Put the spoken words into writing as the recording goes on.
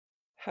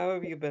How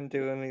have you been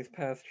doing these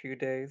past few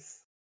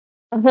days?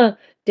 Uh-huh.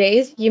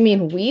 Days? You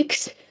mean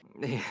weeks?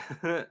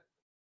 Yeah,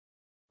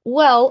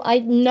 Well,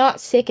 I'm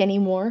not sick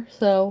anymore,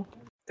 so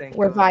thank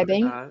we're God for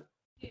vibing.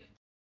 that.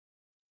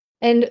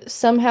 And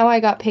somehow I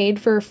got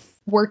paid for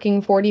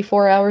working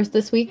 44 hours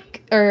this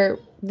week, or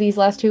these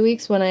last 2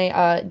 weeks when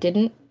I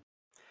didn't.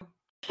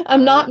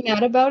 I'm I not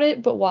mad about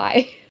it, but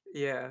why?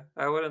 yeah,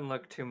 I wouldn't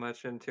look too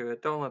much into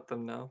it. Don't let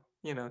them know.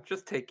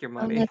 Just take your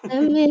Don't money. let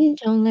them in,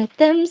 don't let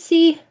them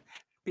see.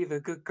 Be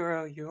the good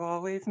girl you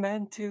always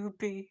meant to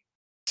be.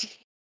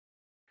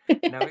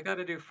 Now we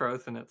gotta do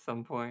Frozen at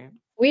some point.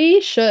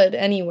 We should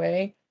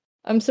anyway.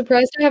 I'm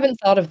surprised I haven't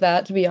thought of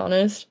that, to be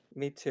honest.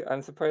 Me too.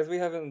 I'm surprised we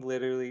haven't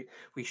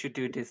we should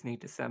do Disney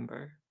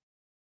December.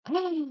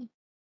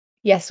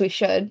 Yes, we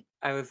should.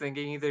 I was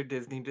thinking either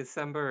Disney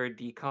December or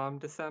DCOM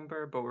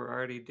December, but we're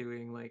already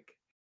doing like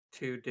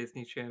two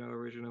Disney Channel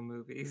original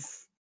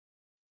movies.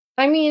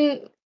 I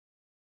mean,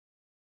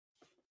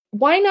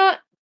 why not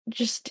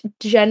just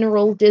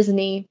general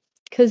Disney?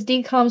 Because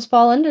DComs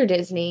fall under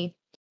Disney.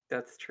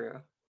 That's true.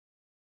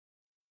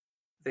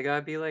 They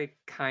gotta be like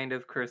kind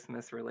of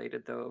Christmas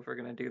related though if we're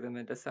gonna do them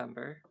in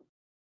December.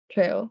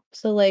 True.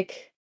 So,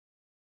 like,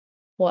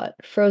 what?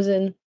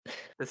 Frozen?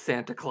 The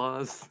Santa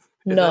Claus. Is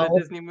that a No.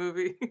 Disney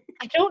movie?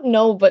 I don't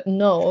know, but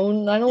no,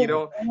 You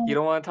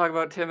don't wanna talk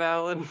about Tim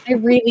Allen? I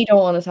really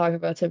don't wanna talk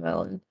about Tim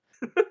Allen.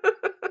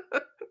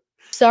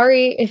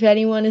 Sorry if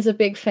anyone is a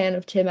big fan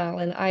of Tim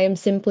Allen, I am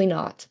simply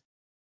not.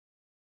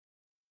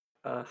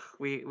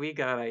 We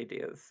got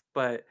ideas,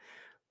 but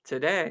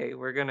today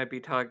we're gonna be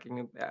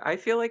talking. I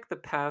feel like the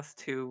past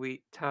 2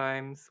 week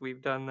times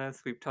we've done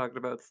this, we've talked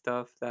about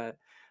stuff that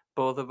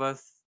both of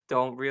us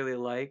don't really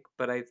like,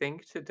 but I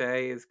think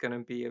today is gonna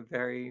be a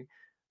very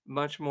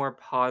much more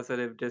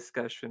positive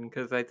discussion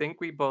because I think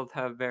we both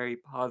have very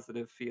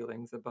positive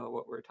feelings about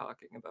what we're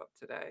talking about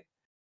today.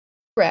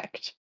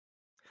 Correct.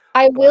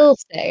 I But will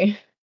say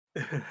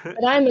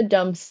that I'm a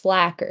dumb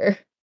slacker.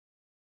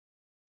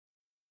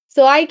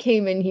 So I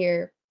came in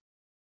here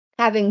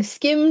having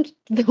skimmed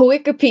the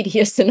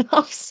Wikipedia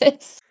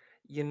synopsis.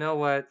 you know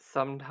what?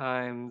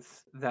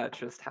 Sometimes that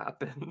just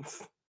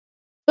happens.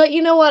 But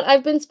you know what?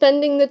 I've been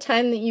spending the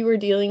time that you were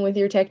dealing with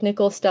your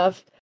technical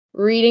stuff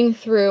reading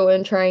through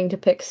and trying to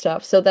pick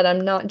stuff so that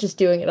I'm not just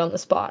doing it on the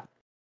spot.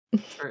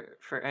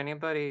 For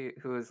anybody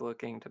who is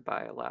looking to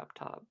buy a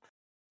laptop,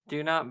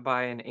 do not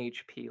buy an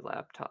HP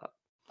laptop.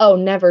 Oh,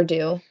 never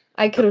do.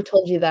 I could The have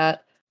told you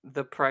that.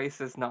 the price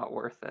is not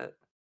worth it.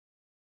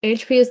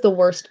 HP is the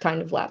worst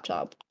kind of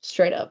laptop,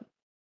 straight up.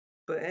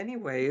 But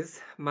anyways,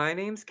 my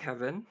name's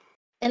Kevin,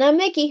 And I'm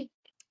Mickey.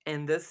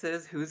 and this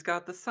is Who's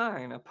Got the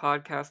Sign, a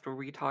podcast where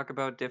we talk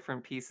about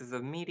different pieces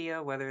of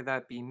media, whether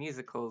that be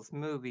musicals,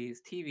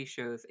 movies, TV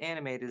shows,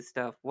 animated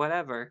stuff,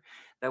 whatever,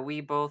 that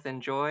we both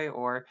enjoy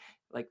or,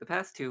 like the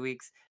past 2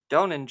 weeks,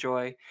 don't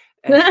enjoy,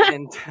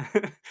 and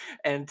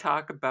and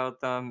talk about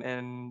them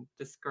and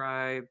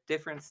describe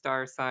different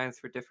star signs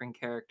for different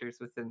characters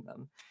within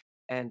them.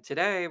 And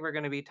today we're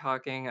going to be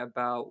talking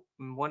about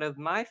one of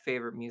my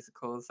favorite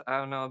musicals. I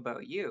don't know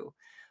about you,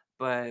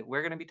 but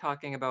we're going to be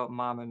talking about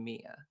Mamma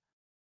Mia.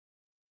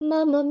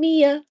 Mamma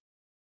mia.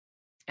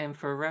 And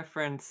for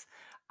reference,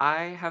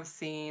 I have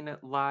seen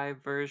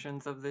live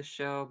versions of this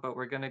show, but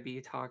we're going to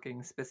be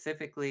talking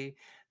specifically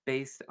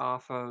based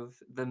off of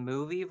the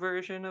movie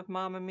version of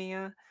Mamma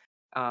Mia.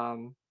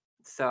 Um,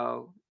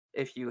 so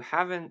if you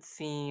haven't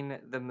seen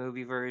the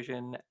movie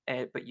version,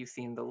 but you've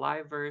seen the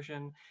live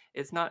version,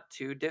 it's not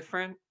too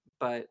different.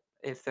 But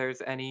if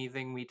there's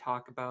anything we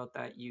talk about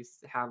that you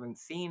haven't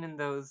seen in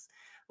those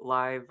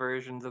live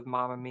versions of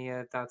Mamma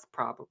Mia, that's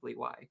probably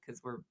why,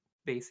 because we're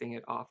basing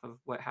it off of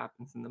what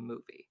happens in the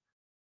movie.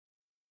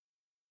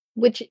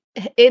 Which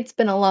it's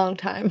been a long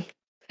time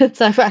since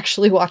I've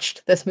actually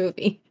watched this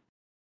movie.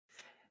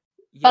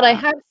 But I Yeah,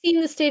 have seen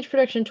the stage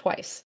production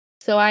twice.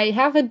 So I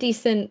have a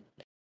decent,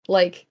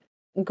 like,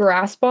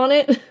 grasp on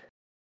it.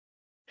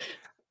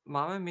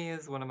 Mamma Mia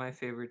is one of my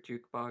favorite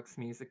jukebox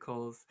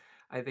musicals.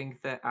 I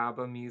think the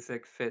ABBA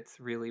music fits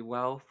really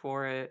well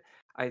for it.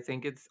 I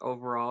think it's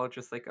overall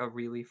just like a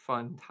really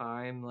fun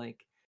time.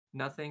 Like,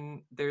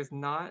 there's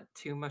not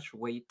too much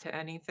weight to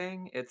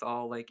anything. It's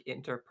all like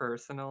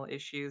interpersonal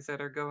issues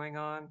that are going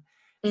on.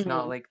 Mhm.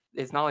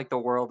 It's not like the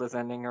world is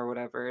ending or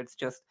whatever. It's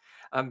just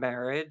a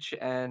marriage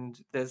and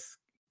this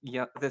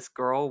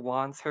girl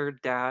wants her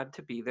dad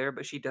to be there,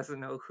 but she doesn't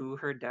know who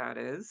her dad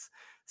is.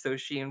 So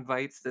she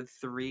invites the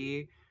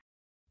three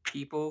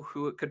people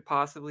who it could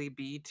possibly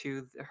be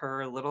to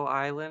her little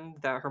island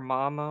that her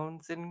mom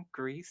owns in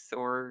Greece,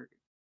 or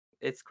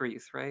it's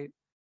Greece, right?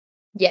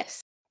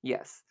 Yes.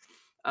 Yes.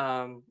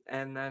 And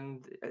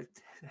then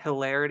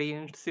hilarity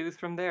ensues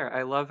from there.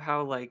 I love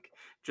how like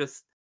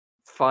just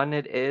fun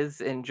it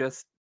is and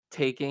just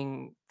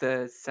taking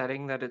the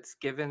setting that it's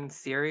given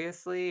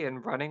seriously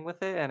and running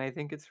with it, and I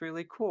think it's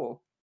really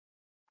cool.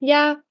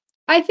 Yeah.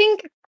 I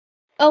think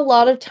a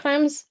lot of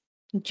times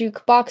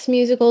jukebox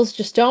musicals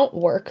just don't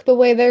work the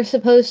way they're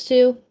supposed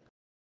to.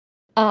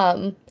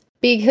 Um,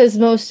 because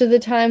most of the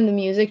time the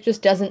music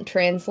just doesn't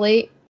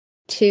translate.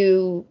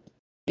 to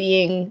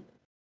being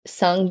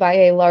sung by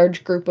a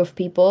large group of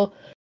people,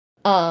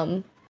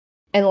 and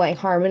like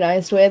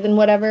harmonized with and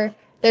whatever.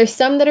 There's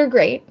some that are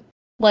great,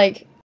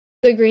 like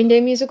the Green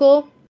Day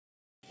musical,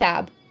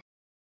 fab.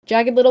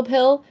 Jagged Little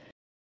Pill,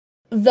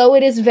 though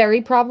it is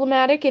very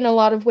problematic in a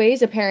lot of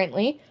ways,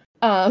 apparently,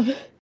 um,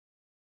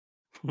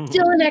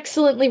 still an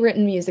excellently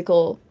written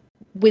musical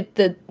with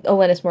the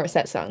Alanis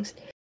Morissette songs.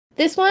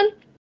 This one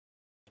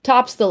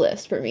tops the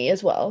list for me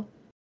as well.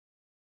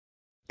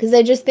 Because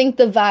I just think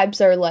the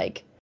vibes are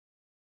like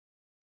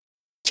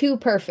too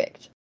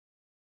perfect.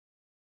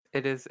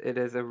 It is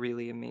a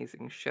really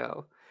amazing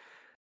show.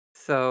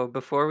 So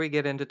before we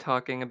get into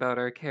talking about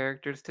our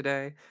characters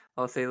today,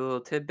 I'll say the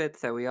little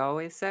tidbits that we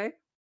always say.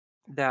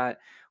 That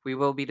we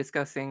will be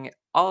discussing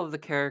all of the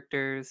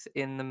characters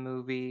in the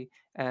movie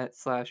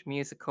slash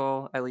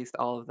musical, at least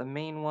all of the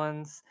main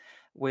ones.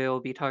 We'll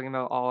be talking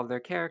about all of their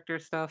character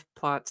stuff,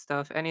 plot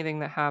stuff, anything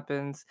that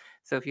happens.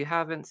 So if you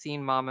haven't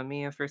seen Mamma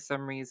Mia for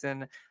some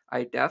reason,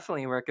 I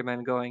definitely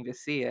recommend going to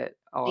see it,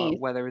 Please.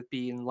 whether it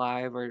be in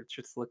live or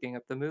just looking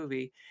up the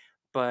movie.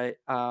 But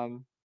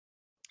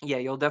yeah,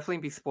 you'll definitely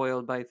be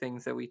spoiled by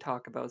things that we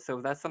talk about. So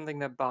if that's something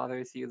that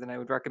bothers you, then I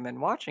would recommend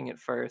watching it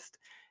first.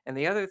 And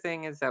the other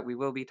thing is that we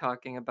will be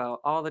talking about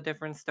all the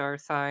different star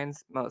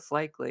signs, most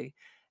likely,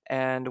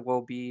 and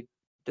we'll be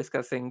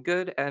discussing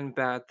good and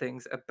bad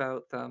things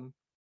about them.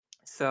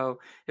 So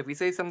if we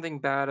say something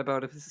bad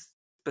about a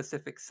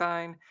specific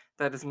sign,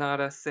 that is not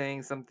us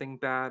saying something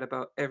bad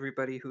about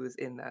everybody who is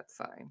in that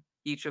sign.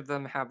 Each of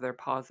them have their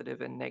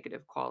positive and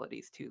negative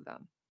qualities to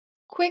them.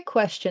 Quick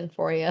question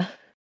for you.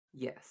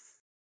 Yes.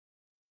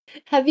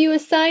 Have you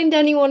assigned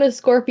anyone a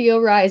Scorpio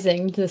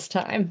rising this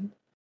time?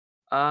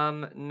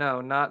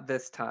 No, not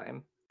this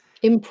time.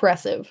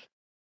 Impressive.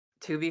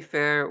 To be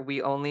fair,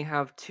 we only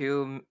have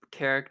two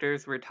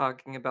characters we're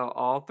talking about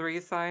all three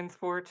signs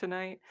for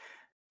tonight,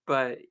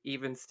 but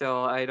even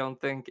still, I don't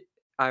think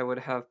I would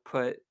have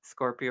put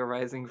Scorpio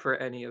Rising for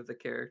any of the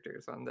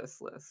characters on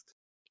this list.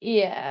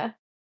 Yeah.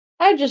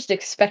 I just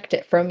expect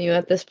it from you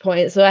at this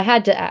point, so I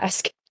had to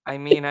ask. I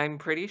mean, I'm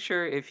pretty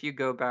sure if you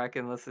go back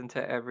and listen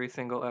to every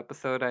single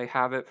episode, I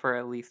have it for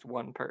at least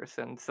one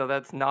person, so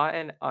that's not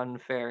an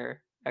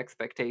unfair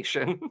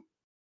expectation.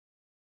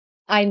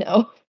 I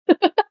know.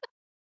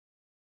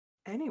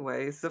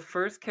 Anyways, the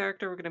first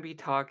character we're going to be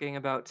talking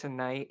about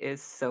tonight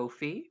is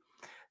Sophie.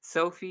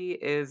 Sophie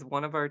is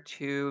one of our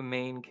two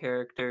main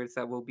characters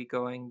that we'll be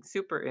going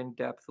super in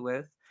depth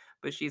with,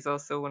 but she's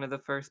also one of the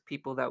first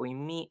people that we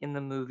meet in the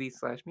movie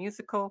slash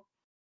musical.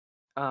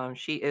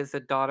 She is a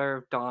daughter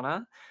of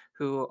Donna,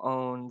 who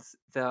owns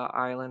the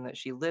island that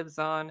she lives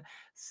on.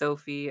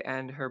 Sophie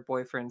and her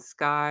boyfriend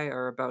Sky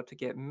are about to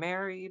get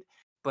married,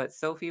 but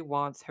Sophie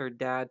wants her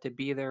dad to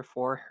be there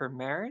for her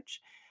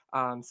marriage.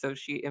 So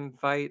she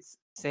invites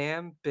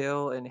Sam,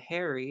 Bill, and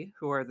Harry,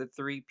 who are the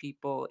three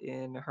people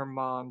in her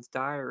mom's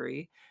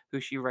diary, who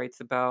she writes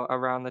about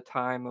around the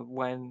time of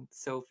when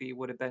Sophie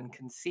would have been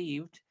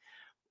conceived.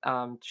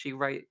 She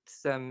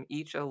writes them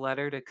each a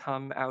letter to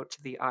come out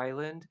to the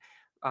island,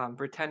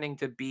 pretending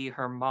to be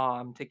her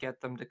mom to get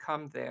them to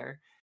come there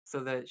so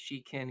that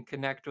she can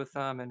connect with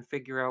them and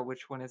figure out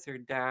which one is her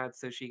dad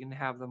so she can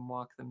have them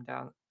walk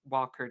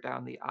her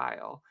down the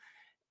aisle.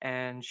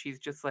 And she's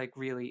just like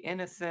really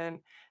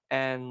innocent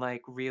and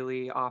like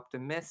really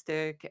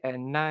optimistic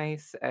and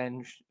nice,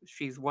 and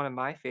she's one of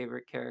my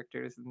favorite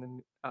characters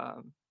in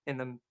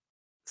the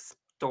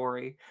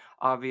story.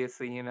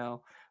 Obviously,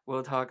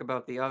 we'll talk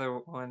about the other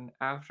one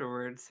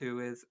afterwards, who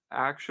is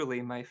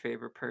actually my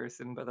favorite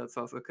person, but that's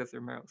also because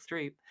they're Meryl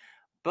Streep.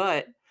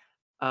 But,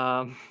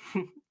 um,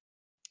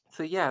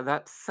 so yeah,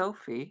 that's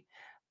Sophie.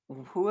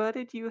 What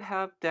did you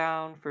have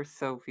down for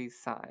Sophie's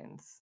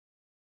signs?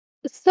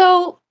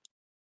 So,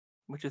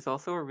 Which is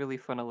also a really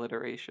fun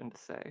alliteration to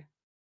say.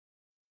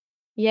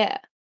 yeah.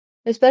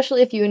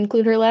 Especially if you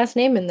include her last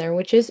name in there,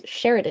 which is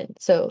Sheridan.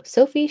 So,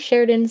 Sophie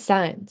Sheridan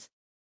Signs.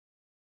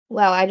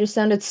 Wow, I just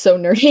sounded so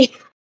nerdy.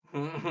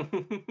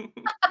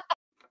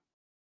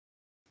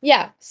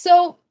 Yeah,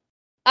 so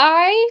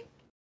I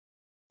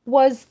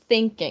was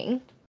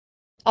thinking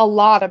a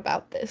lot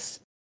about this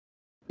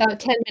about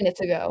 10 minutes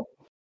ago.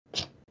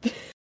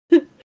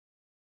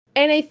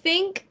 And I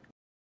think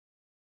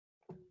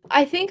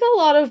a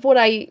lot of what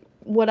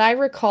I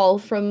recall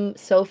from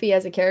Sophie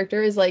as a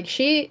character is like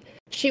she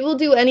will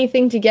do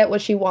anything to get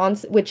what she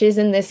wants, which is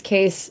in this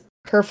case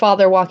her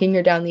father walking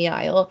her down the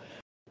aisle.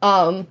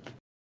 Um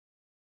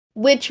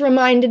which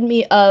reminded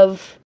me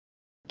of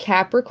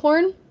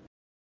Capricorn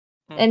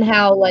and Mhm.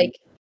 how like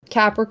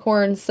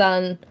Capricorn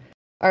sun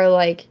are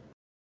like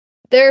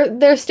they're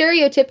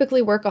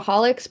stereotypically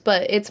workaholics,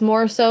 but it's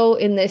more so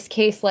in this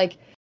case like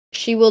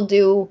she will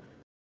do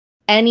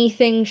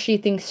anything she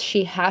thinks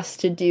she has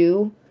to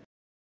do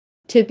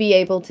to be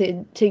able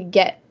to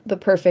get the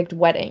perfect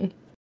wedding,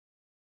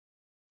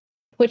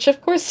 which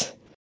of course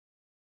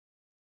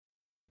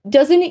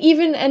doesn't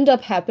even end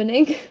up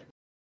happening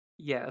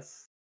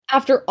Yes.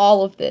 after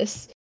all of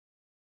this.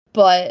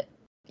 But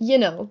you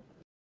know,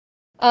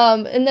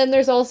 and then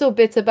there's also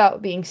bits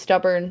about being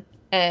stubborn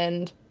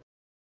and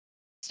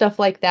stuff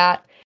like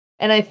that.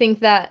 And I think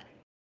that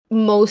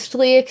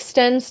mostly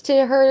extends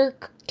to her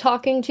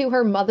talking to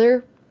her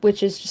mother,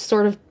 which is just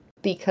sort of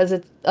because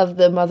it's of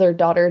the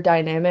mother-daughter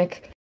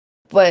dynamic.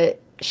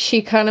 But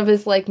she kind of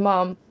is like,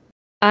 "Mom,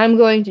 I'm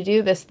going to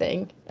do this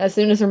thing," as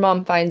soon as her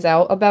mom finds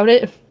out about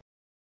it,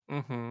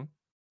 Mhm.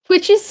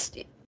 which is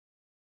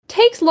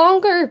takes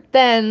longer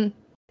than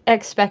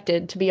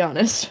expected, to be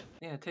honest.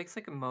 Yeah, it takes,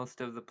 like, most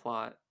of the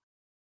plot.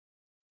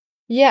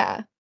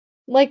 Yeah.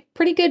 Like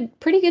pretty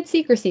good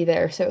secrecy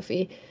there,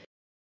 Sophie.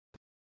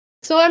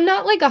 So I'm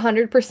not like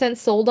 100%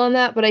 sold on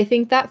that, but I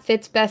think that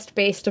fits best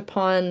based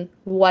upon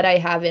what I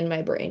have in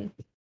my brain.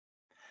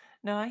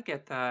 No, I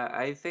get that.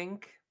 I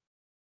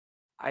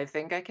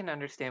think I can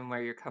understand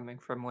where you're coming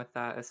from with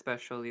that,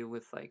 especially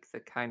with, like, the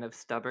kind of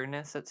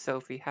stubbornness that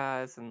Sophie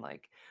has and,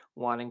 like,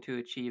 wanting to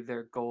achieve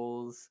their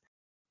goals,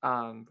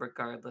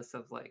 regardless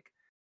of, like,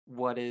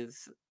 what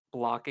is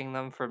blocking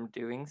them from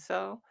doing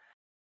so.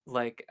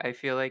 Like, I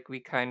feel like we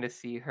kinda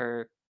see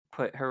her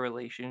put her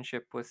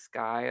relationship with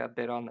Sky a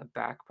bit on the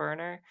back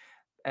burner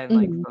and,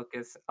 like, Mhm.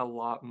 focus a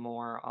lot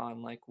more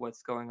on, like,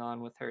 what's going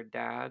on with her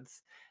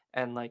dads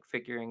and, like,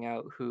 figuring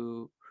out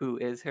who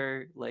is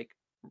her, like,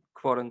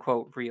 quote,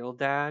 unquote, "real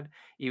dad,"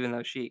 even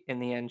though she in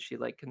the end, she,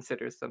 like,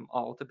 considers them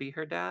all to be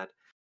her dad.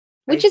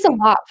 I Which is a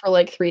think lot for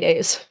like 3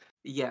 days.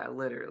 yeah,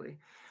 literally.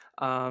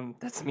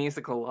 That's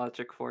musical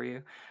logic for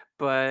you.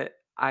 But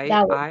I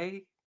Valid.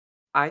 I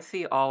I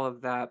see all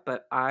of that,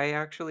 but I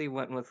actually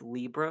went with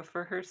Libra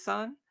for her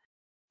son.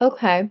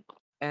 Okay.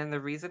 And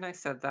the reason I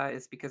said that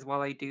is because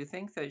while I do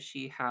think that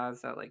she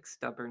has that like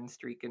stubborn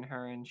streak in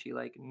her and she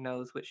like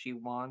knows what she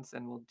wants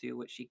and will do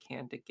what she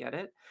can to get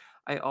it,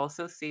 I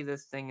also see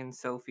this thing in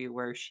Sophie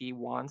where she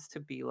wants to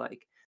be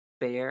like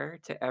fair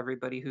to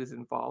everybody who's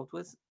involved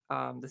with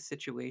the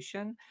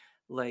situation.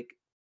 Like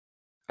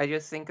I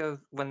just think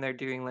of when they're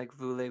doing, like,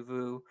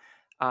 Voulez-Vous,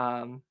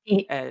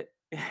 Ye and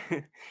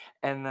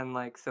and then,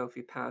 like,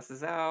 Sophie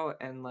passes out,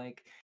 and,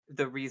 like,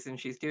 the reason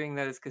she's doing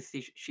that is 'cause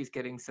she's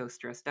getting so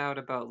stressed out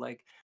about,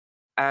 like,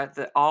 at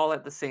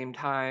the same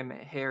time,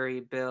 Harry,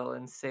 Bill,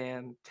 and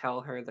Sam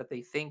tell her that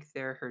they think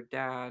they're her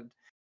dad,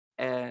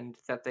 and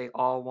that they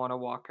all wanna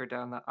walk her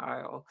down the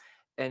aisle,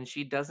 and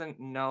she doesn't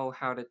know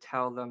how to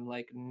tell them,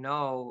 like,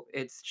 "No,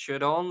 it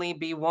should only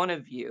be one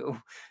of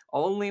you.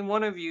 Only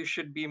one of you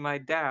should be my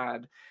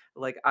dad.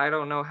 Like, I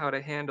don't know how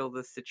to handle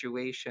this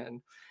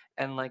situation."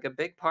 And, like, a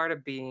big part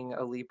of being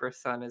a Libra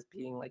son is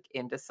being, like,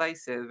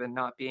 indecisive and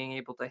not being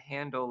able to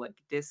handle,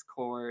 like,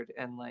 discord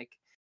and, like,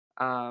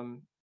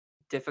 um,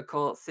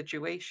 difficult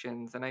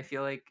situations, and I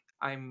feel like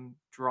I'm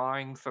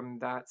drawing from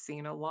that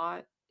scene a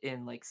lot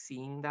in, like,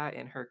 seeing that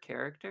in her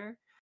character.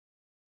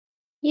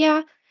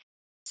 Yeah.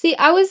 See,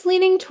 I was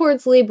leaning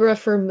towards Libra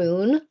for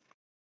Moon,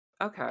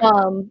 Okay.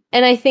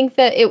 and I think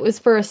that it was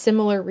for a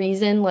similar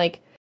reason,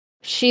 like,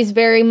 she's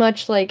very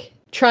much, like,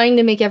 trying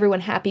to make everyone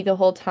happy the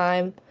whole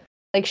time.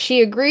 Like,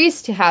 she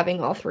agrees to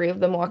having all 3 of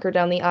them walk her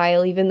down the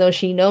aisle even though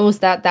she knows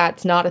that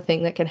that's not a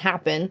thing that can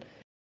happen.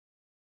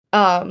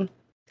 Um,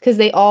 because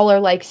they all are,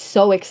 like,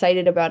 so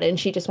excited about it, and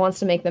she just wants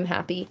to make them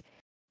happy.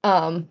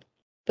 Um,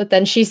 but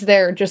then she's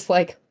there just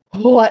like,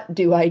 "What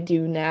do I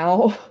do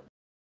now?"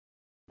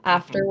 Mhm.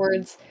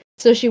 afterwards.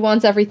 So she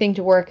wants everything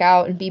to work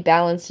out and be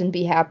balanced and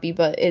be happy,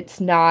 but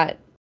it's not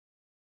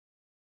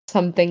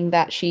something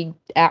that she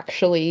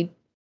actually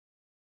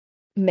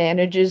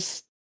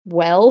manages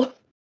well.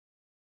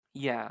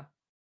 Yeah.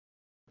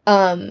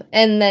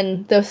 And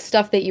then the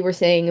stuff that you were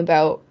saying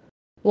about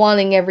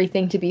wanting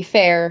everything to be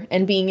fair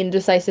and being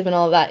indecisive and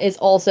all of that is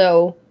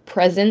also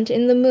present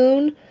in the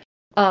moon.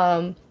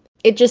 Um,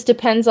 it just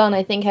depends on,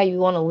 I think, how you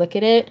want to look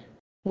at it,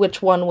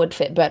 which one would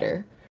fit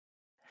better.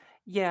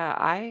 Yeah,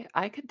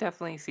 I could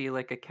definitely see,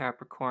 like, a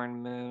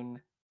Capricorn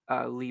moon,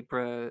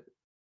 Libra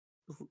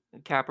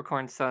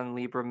Capricorn sun,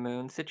 Libra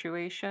moon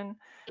situation.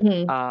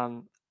 Mhm.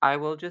 I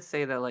will just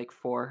say that, like,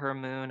 for her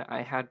moon,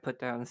 I had put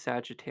down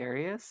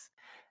Sagittarius,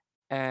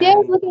 Yeah, I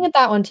was and looking at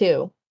that one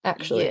too,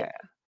 actually. yeah.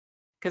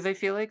 'Cause I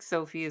feel like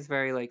Sophie is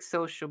very, like,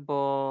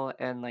 sociable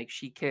and, like,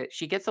 she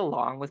gets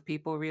along with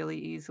people really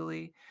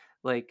easily.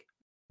 Like,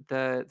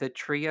 the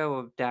trio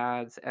of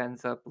dads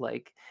ends up,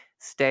 like,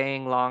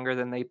 staying longer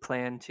than they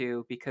plan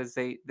to because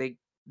they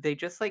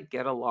just, like,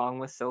 get along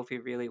with Sophie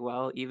really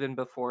well even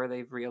before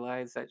they've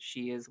realized that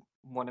she is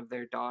one of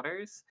their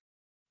daughters,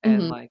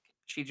 and, Mhm. like,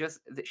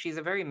 she's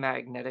a very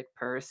magnetic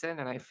person,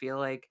 and I feel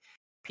like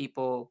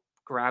people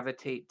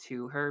gravitate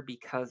to her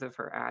because of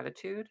her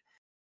attitude.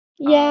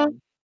 Yeah,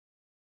 Um,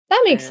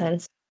 that makes and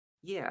sense.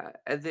 yeah,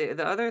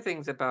 the other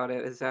things about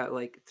it is that,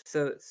 like,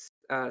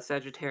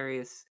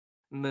 Sagittarius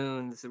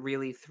moons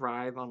really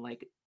thrive on,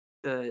 like,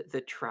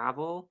 the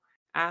travel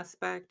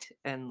aspect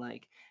and,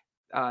 like,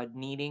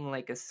 needing,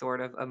 like, a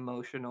sort of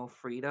emotional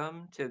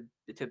freedom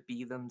to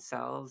be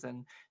themselves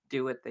and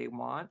do what they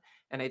want,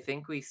 and I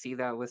think we see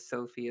that with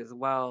Sophie as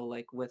well,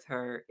 like, with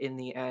her, in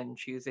the end,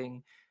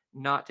 choosing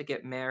not to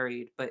get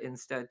married, but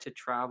instead to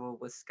travel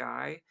with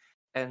Sky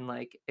and,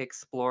 like,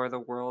 explore the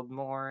world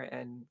more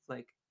and,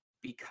 like,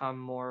 become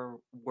more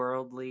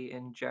worldly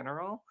in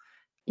general.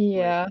 Which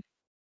Yeah.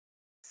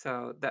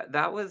 so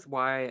that was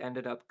why I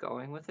ended up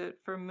going with it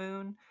for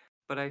Moon,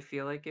 but I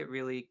feel like it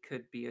really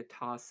could be a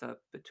toss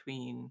up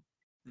between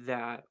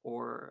that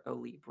or a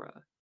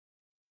Libra.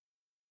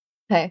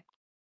 Okay.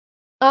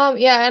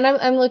 Yeah, and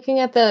I'm looking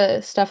at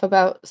the stuff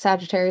about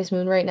Sagittarius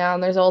moon right now,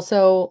 and there's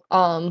also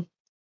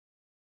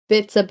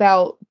bits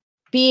about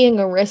being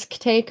a risk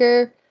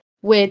taker,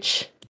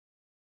 which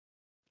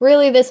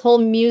really this whole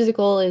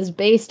musical is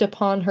based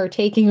upon her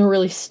taking a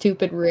really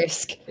stupid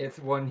risk. It's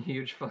one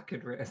huge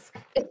fucking risk.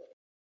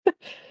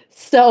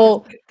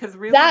 So Because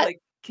really, that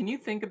like, can you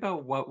think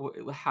about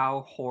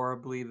how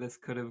horribly this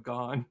could have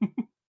gone?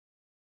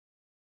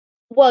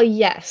 well,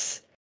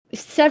 yes.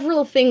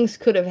 Several things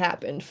could have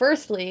happened.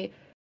 Firstly,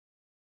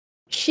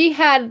 she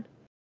had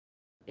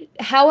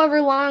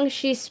however long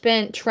she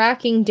spent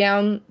tracking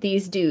down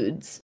these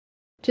dudes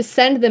to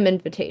send them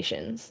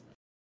invitations.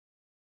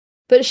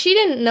 But she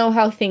didn't know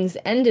how things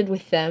ended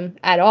with them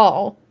at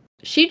all.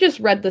 She just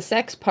read the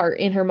sex part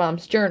in her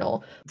mom's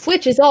journal,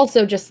 which is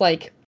also just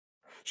like,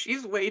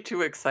 She's way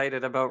too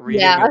excited about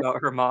reading yeah,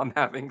 about her mom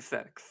having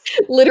sex.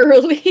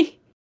 literally.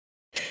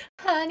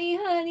 Honey,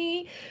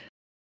 honey.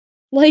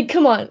 Like,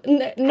 come on.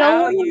 No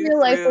How one in you real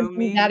life would threw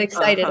be that me,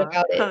 excited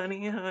about it.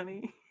 honey,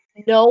 honey.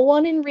 No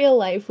one in real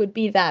life would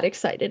be that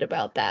excited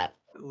about that.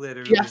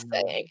 Literally Just no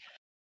saying.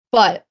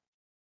 one.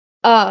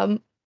 But,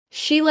 um,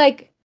 she,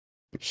 like,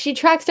 she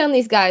tracks down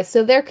these guys,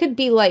 so there could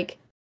be, like,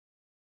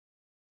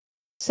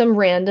 some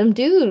random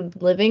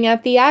dude living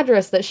at the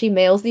address that she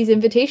mails these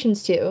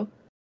invitations to.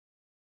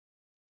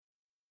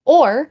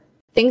 Or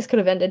things could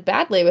have ended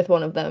badly with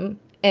one of them,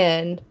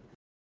 and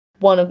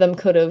one of them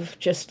could have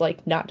just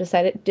like not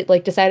decided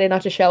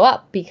not to show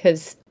up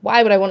because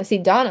why would I want to see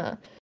Donna?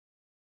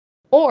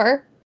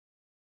 Or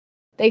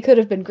they could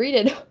have been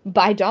greeted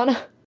by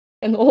Donna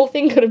and the whole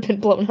thing could have been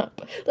blown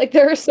up. Like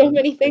there are so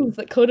many things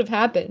that could have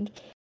happened.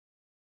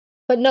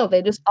 But no,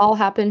 they just all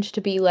happened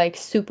to be like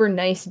super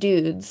nice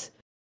dudes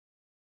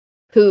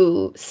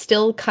who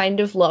still kind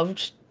of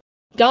loved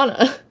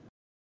Donna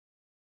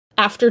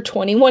after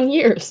 21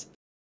 years.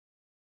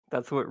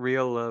 That's what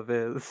real love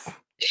is.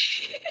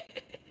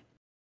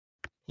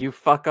 You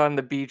fuck on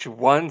the beach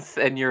once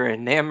and you're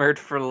enamored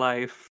for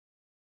life.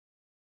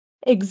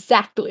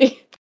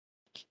 Exactly.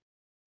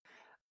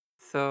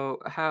 So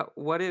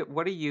what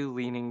are you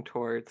leaning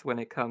towards when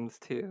it comes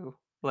to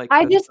like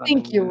I the just sun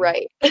think and you're moon?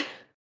 right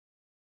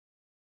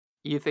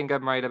You think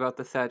I'm right about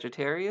the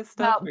Sagittarius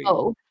stuff about or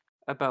both.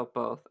 about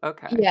both?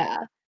 Okay. Yeah,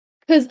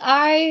 because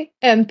I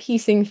am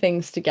piecing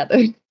things together,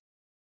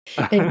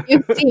 and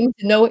you seem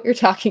to know what you're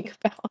talking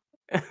about.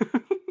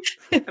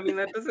 I mean,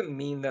 that doesn't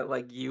mean that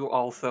like you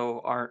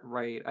also aren't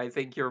right. I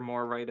think you're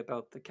more right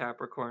about the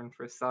Capricorn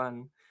for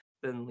Sun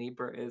than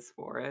Libra is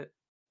for it.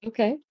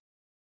 Okay,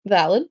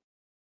 valid.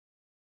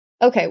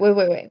 Okay,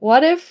 wait.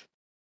 What if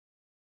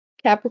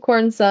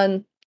Capricorn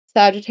Sun,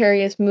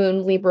 Sagittarius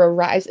Moon, Libra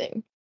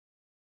rising?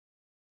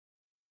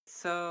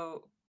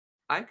 So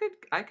I could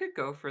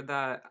go for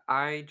that.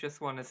 I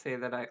just want to say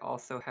that I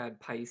also had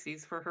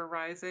Pisces for her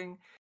rising,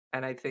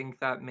 and I think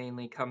that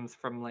mainly comes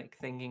from like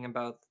thinking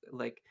about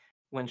like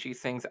when she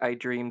sings I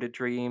dreamed a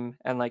dream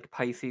and like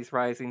Pisces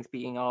risings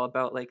being all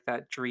about like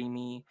that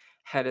dreamy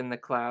head in the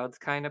clouds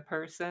kind of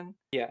person.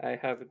 Yeah, I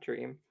have a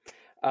dream.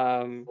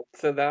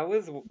 So that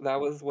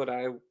was what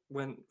I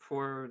went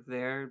for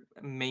there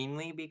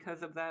mainly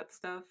because of that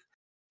stuff.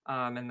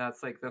 And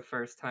that's like the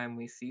first time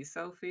we see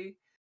Sophie.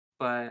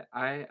 But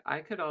I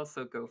could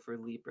also go for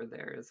Libra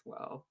there as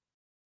well.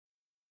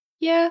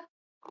 Yeah,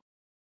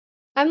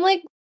 I'm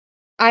like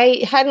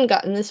I hadn't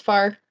gotten this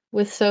far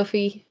with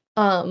Sophie.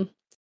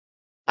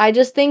 I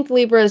just think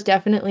Libra is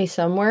definitely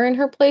somewhere in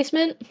her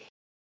placement.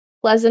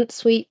 Pleasant,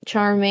 sweet,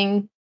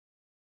 charming.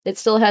 It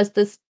still has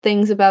this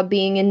things about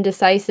being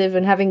indecisive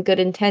and having good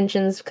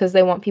intentions because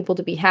they want people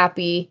to be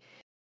happy.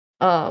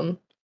 Um,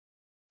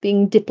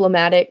 being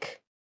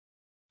diplomatic.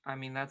 I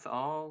mean, that's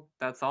all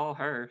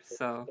her,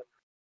 so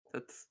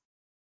that's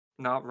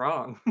not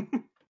wrong.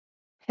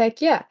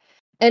 Heck yeah.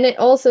 And it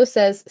also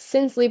says,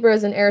 since Libra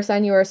is an air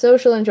sign, you are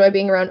social, enjoy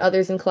being around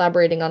others and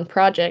collaborating on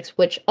projects,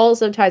 which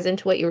also ties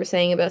into what you were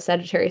saying about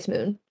Sagittarius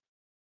moon.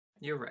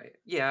 You're right.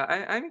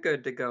 Yeah, I'm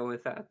good to go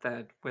with that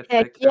then, with the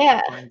Heck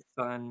yeah. Capricorn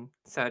Sun,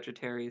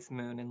 Sagittarius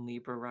Moon, and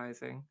Libra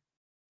rising.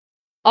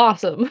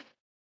 Awesome.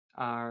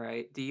 All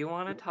right. Do you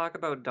want to talk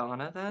about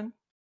Donna then?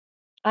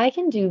 I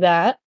can do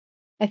that.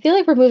 I feel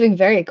like we're moving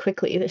very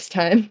quickly this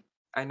time.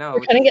 I know, We're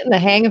which kind of is getting the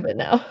hang of it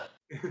now.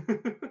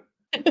 weird.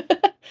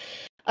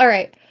 All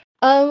right.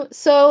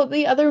 So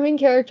the other main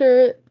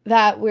character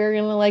that we're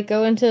gonna like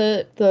go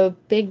into the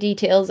big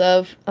details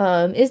of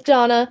is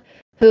Donna,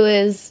 who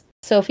is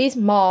Sophie's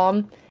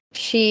mom.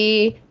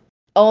 She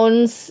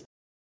owns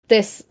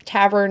this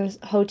tavern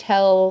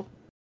hotel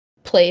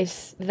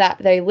place that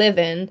they live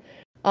in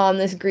on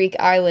this Greek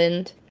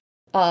island.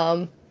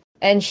 Um,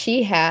 and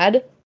she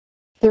had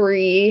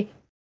three.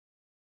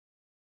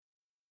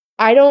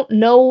 I don't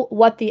know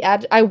what the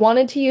I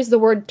wanted to use the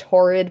word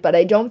torrid, but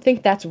I don't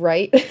think that's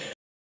right.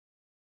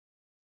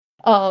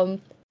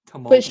 Um,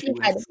 but she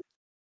had Tumultuous.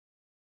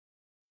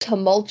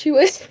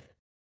 tumultuous.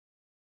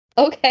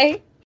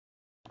 Okay.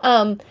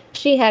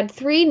 She had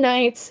 3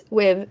 nights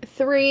with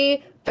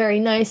 3 very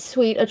nice,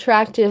 sweet,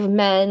 attractive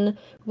men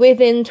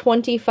within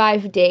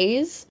 25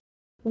 days,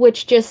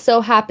 which just so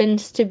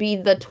happens to be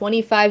the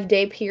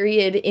 25-day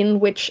period in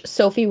which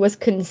Sophie was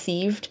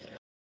conceived.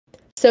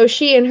 So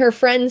she and her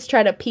friends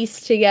try to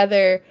piece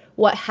together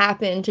what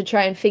happened to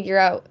try and figure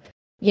out,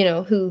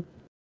 who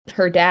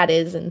her dad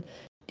is, and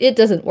it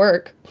doesn't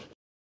work.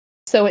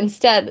 So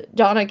instead,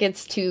 Donna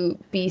gets to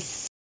be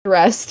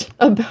stressed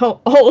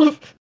about all of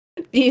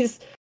these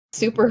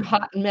super Mhm.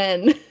 hot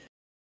men,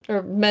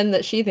 or men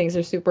that she thinks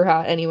are super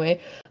hot anyway,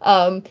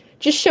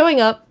 just showing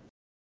up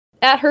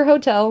at her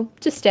hotel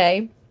to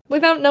stay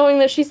without knowing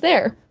that she's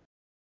there.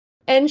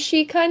 And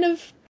she's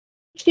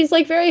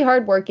like very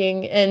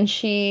hardworking, and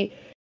she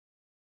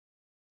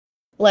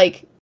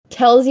like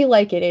tells you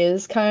like it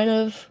is kind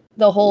of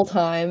the whole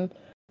time,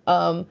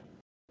 um,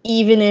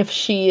 even if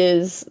she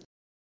is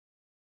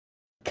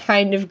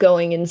kind of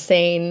going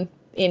insane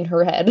in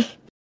her head.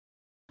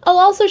 Oh,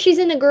 also, she's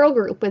in a girl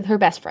group with her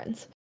best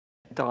friends.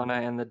 Donna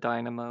and the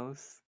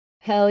Dynamos.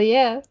 Hell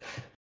yeah.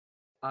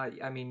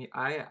 I mean,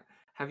 I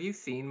have you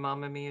seen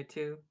Mamma Mia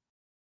 2?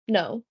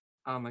 No.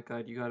 Oh my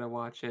god, you gotta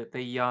watch it.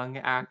 The young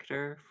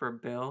actor for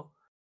Bill.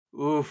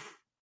 Oof.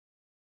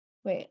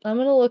 Wait, I'm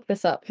gonna look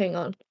this up. Hang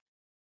on.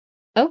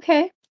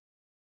 Okay.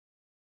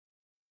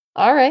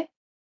 All right.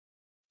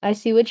 I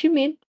see what you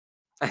mean.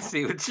 I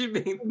see what you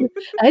mean.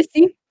 I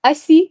see. I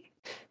see.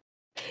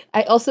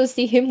 I also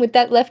see him with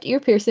that left ear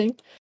piercing.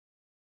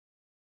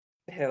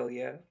 Hell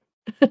yeah.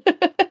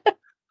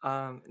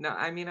 No,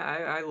 I mean,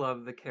 I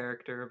love the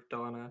character of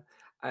Donna.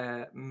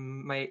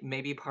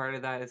 Maybe part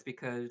of that is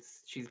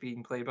because she's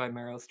being played by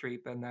Meryl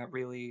Streep, and that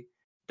really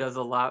does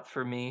a lot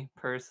for me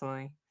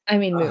personally. I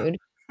mean, Uh, mood.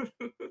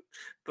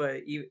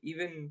 but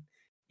even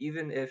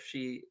in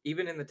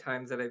the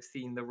times that I've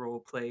seen the role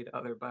played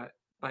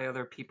by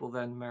other people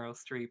than Meryl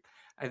Streep,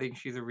 I think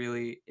she's a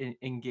really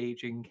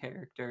engaging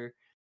character,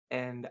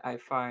 and I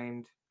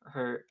find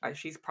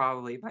she's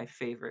probably my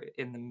favorite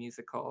in the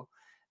musical.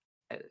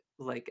 uh,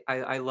 like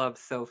I love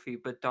Sophie,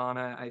 but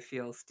Donna I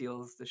feel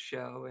steals the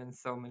show in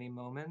so many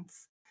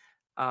moments.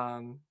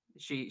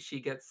 She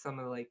gets some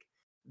of like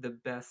the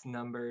best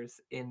numbers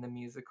in the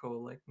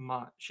musical. Like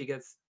she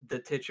gets the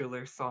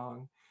titular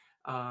song,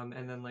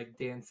 and then like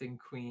Dancing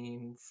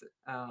Queens.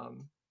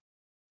 Oh,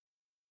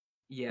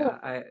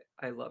 Yeah,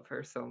 I love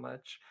her so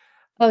much.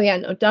 oh yeah,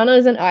 no. Donna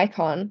is an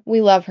icon.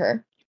 We love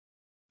her.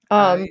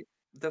 Um, I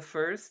the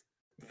first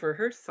For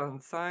her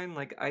sun sign,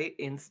 like I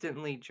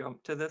instantly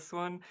jumped to this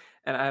one,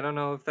 and I don't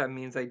know if that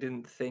means I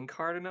didn't think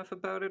hard enough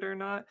about it or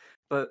not,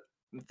 but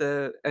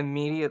the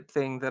immediate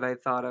thing that I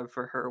thought of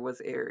for her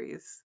was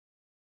Aries.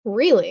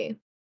 really?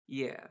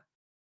 Yeah.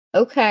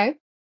 Okay.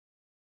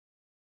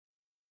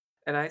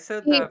 And I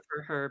said You- that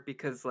for her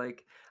because,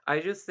 like, I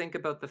just think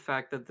about the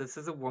fact that this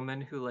is a woman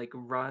who, like,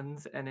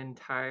 runs an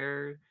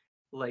entire,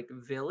 like,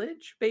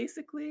 village,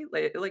 basically.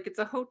 Like it's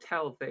a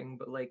hotel thing,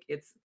 but, like,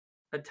 it's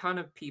a ton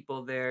of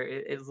people there.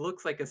 It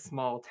looks like a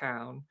small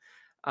town,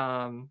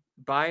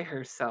 by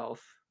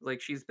herself.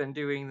 Like, she's been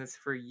doing this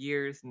for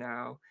years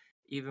now,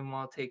 even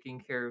while taking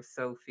care of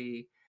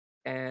Sophie.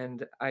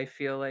 And I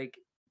feel like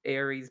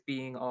Aries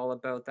being all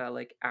about that,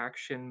 like,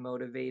 action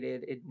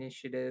motivated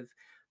initiative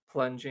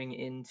plunging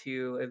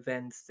into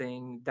events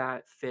thing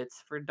that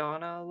fits for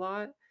Donna a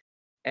lot.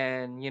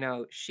 And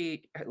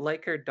she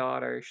like her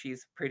daughter, she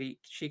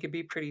could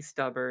be pretty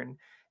stubborn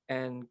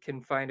and can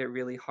find it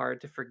really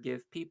hard to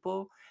forgive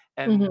people.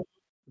 Mhm. And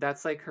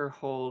that's like her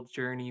whole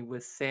journey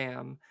with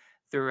Sam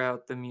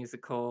throughout the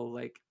musical,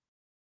 like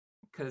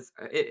because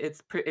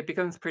it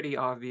becomes pretty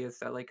obvious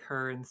that like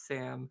her and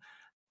Sam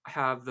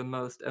have the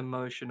most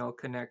emotional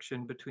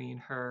connection between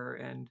her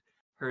and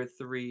her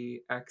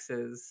three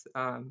exes,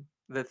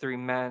 the three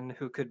men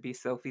who could be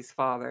Sophie's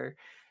father.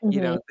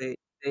 Mhm.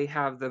 They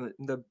have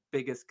the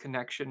biggest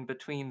connection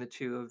between the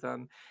two of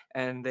them,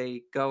 and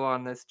they go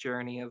on this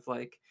journey of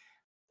like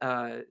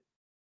uh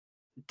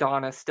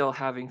Donna still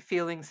having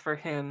feelings for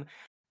him,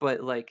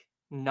 but like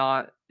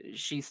not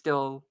she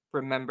still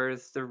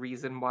remembers the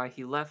reason why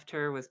he left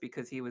her was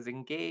because he was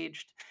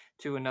engaged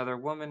to another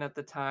woman at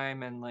the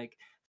time, and like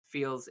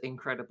feels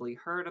incredibly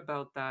hurt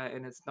about that.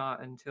 And it's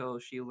not until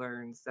she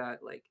learns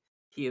that like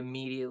he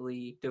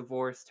immediately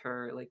divorced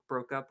her, like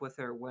broke up with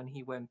her when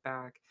he went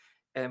back,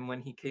 and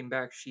when he came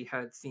back she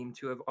had seemed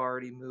to have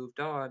already moved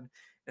on,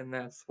 and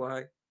that's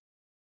why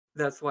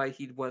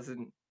he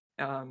wasn't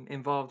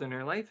involved in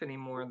her life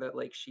anymore, that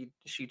like she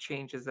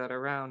changes that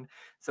around.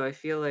 So I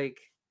feel like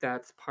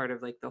that's part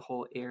of like the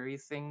whole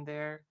Aries thing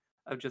there,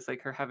 of just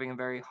like her having a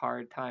very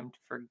hard time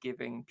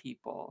forgiving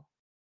people.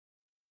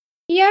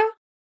 Yeah.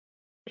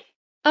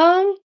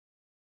 Um,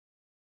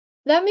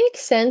 that makes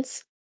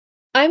sense.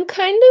 I'm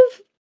kind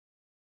of,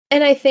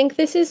 and I think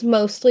this is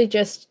mostly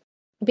just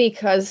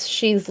because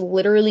she's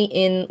literally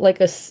in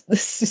like a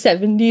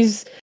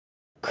 70s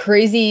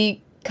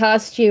crazy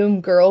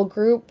costume girl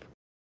group.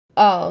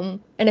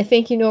 And I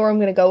think you know where I'm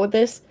gonna go with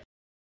this.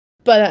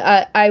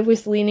 but I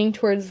was leaning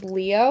towards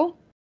Leo.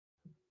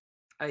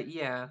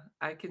 Yeah,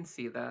 I can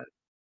see that.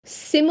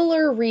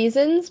 Similar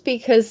reasons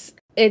because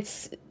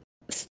it's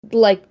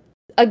like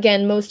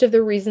again, most of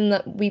the reason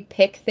that we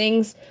pick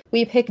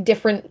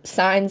different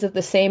signs of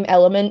the same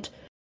element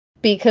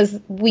because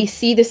we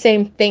see the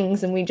same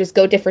things and we just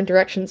go different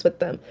directions with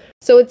them.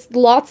 So it's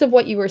lots of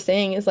what you were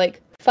saying is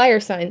like fire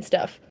sign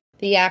stuff,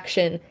 the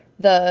action,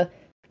 the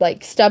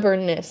like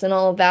stubbornness and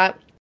all of that.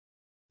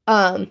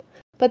 Um,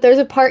 but there's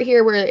a part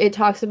here where it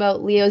talks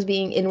about Leos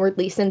being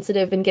inwardly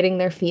sensitive and getting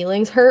their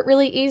feelings hurt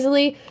really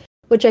easily,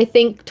 which I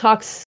think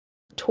talks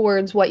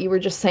towards what you were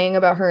just saying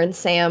about her and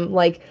Sam.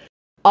 Like,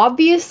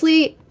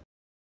 obviously,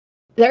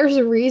 there's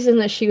a reason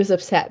that she was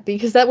upset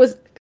because that was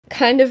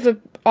kind of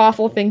an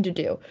awful thing to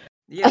do.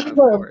 Yeah, of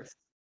course.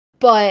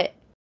 But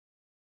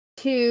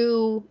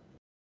to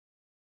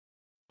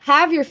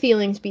have your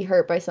feelings be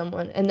hurt by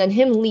someone and then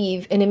him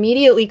leave and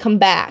immediately come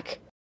back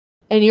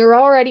and you're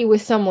already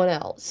with someone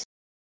else,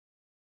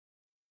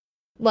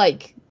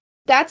 like,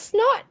 that's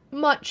not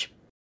much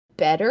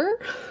better.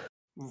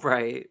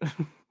 Right.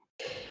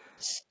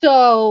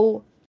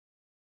 So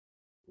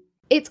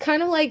it's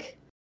kind of like,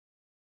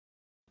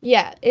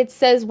 yeah, it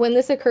says when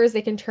this occurs,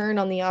 they can turn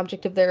on the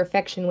object of their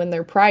affection when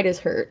their pride is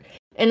hurt.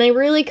 And I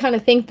really kind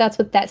of think that's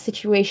what that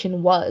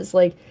situation was.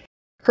 Like,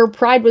 her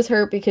pride was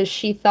hurt because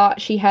she thought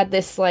she had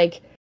this,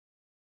 like,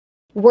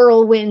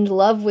 whirlwind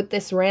love with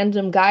this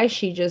random guy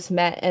she just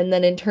met. And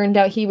then it turned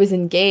out he was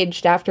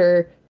engaged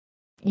after,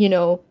 you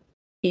know,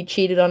 he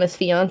cheated on his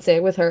fiance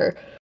with her.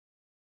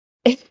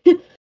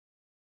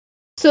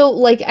 So,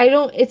 like,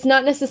 it's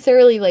not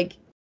necessarily like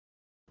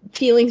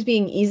feelings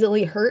being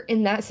easily hurt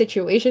in that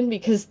situation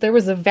because there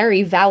was a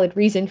very valid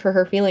reason for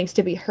her feelings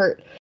to be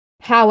hurt.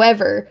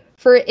 However,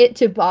 for it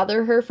to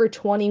bother her for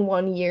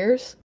 21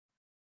 years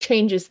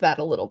changes that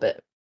a little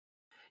bit.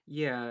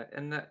 Yeah,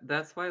 and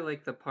that's why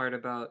like the part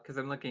about because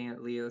I'm looking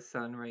at Leo's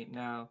son right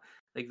now,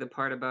 like the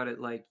part about it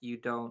like you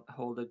don't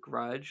hold a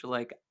grudge,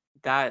 like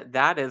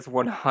that is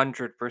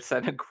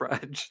 100% a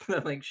grudge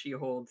that like she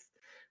holds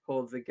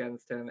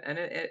against him. And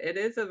it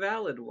is a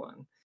valid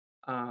one.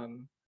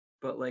 Um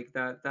but like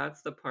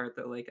that's the part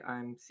that like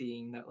I'm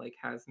seeing that like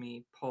has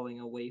me pulling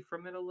away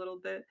from it a little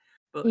bit.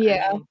 But I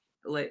Yeah,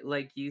 mean,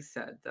 like you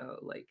said though,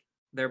 like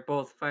they're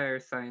both fire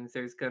signs,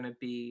 there's gonna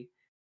be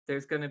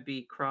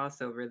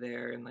crossover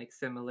there and like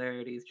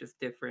similarities, just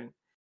different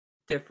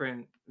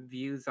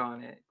views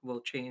on it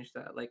will change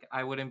that. Like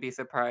I wouldn't be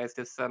surprised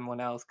if someone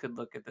else could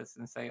look at this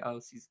and say,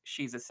 "Oh,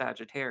 she's a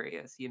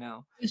Sagittarius," you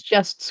know? I was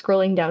just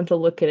scrolling down to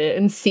look at it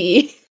and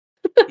see.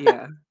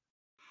 Yeah.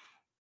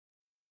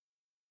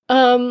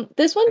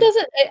 This one I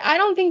doesn't I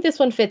don't think this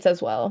one fits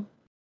as well.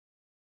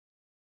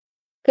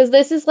 Because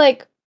this is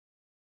like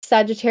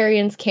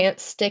Sagittarians can't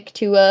stick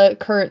to a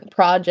current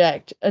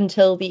project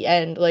until the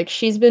end. Like,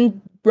 she's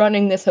been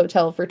running this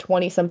hotel for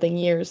 20 something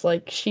years.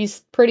 Like,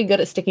 she's pretty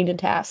good at sticking to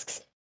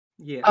tasks.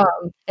 yeah.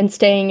 And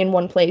staying in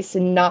one place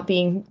and not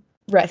being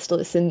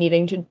restless and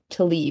needing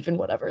to leave and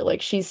whatever.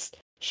 Like, she's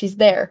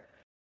there.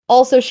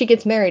 Also, she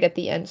gets married at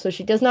the end, so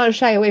she does not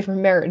shy away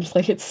from marriage,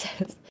 like it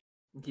says.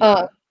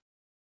 Uh, Yeah.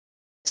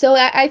 so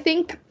I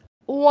think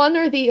one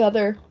or the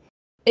other.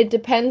 It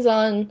depends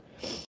on,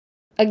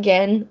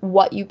 again,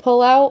 what you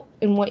pull out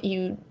and what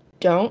you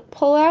don't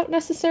pull out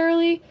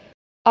necessarily.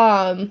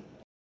 Um,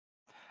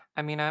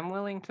 I mean, I'm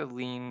willing to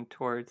lean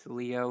towards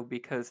Leo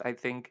because I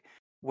think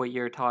what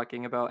you're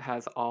talking about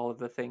has all of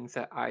the things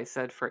that I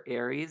said for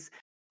Aries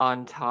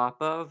on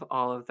top of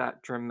all of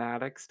that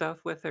dramatic stuff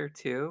with her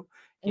too.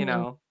 You mhm.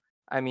 know,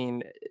 I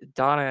mean,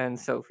 Donna and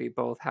Sophie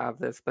both have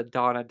this, but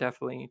Donna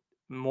definitely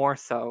more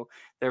so.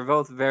 They're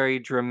both very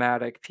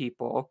dramatic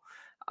people.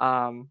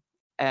 Um,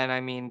 and I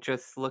mean,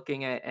 just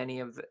looking at any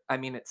of the, I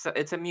mean,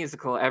 it's a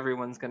musical.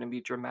 Everyone's going to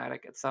be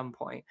dramatic at some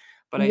point,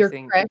 but I You're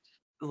think correct.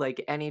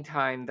 like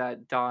anytime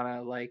that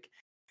Donna like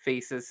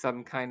faces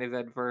some kind of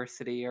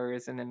adversity or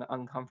is in an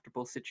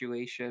uncomfortable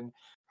situation,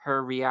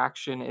 her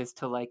reaction is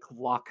to like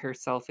lock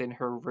herself in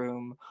her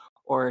room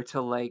or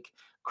to like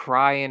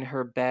cry in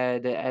her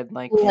bed and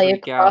like Lay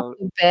freak across out.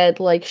 the bed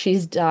like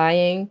she's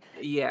dying.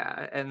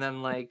 Yeah, and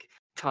then like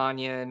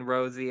Tanya and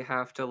Rosie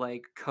have to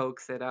like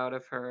coax it out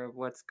of her of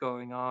what's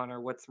going on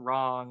or what's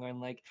wrong, and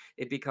like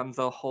it becomes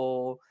a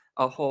whole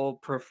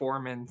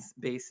performance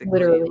basically.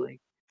 Literally.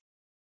 Like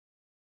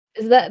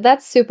Is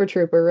that's Super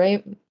Trooper,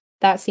 right?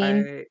 That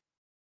scene? I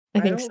I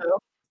I think don't so.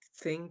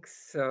 think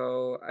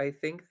so. I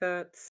think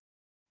that's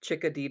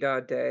Chickadee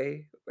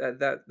Day.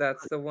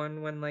 That's the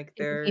one when like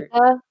they're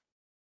Chiquitita?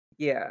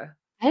 yeah,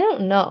 I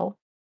don't know.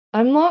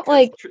 I'm not because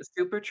like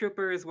Super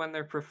Trooper is when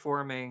they're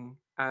performing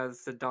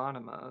as the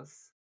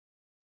Dynamos.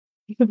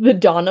 the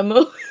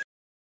Donamo.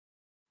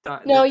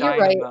 The No, you're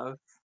right. Dynamos.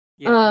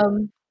 Yeah.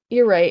 Um,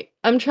 you're right.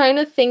 I'm trying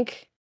to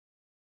think.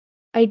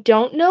 I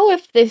don't know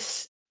if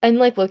this I'm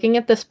like looking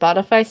at the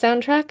Spotify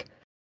soundtrack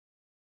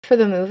for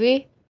the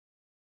movie,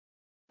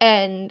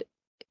 and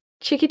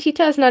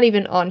Chiquitita is not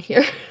even on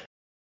here.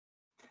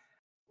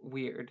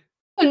 Weird.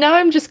 So now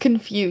I'm just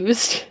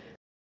confused.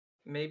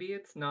 maybe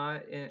it's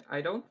not in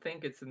I don't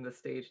think it's in the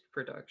staged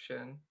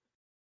production.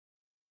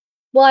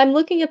 Well, I'm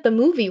looking at the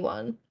movie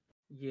one.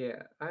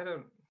 Yeah, I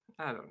don't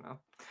know.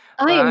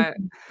 I But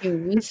am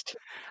confused.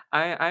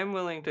 I'm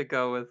willing to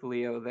go with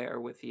Leo there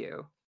with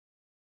you.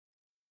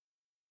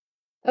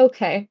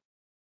 Okay.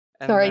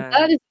 And Sorry, that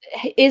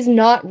then is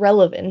not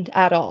relevant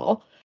at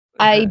all.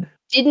 I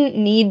didn't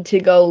need to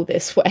go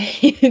this way.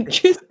 It it's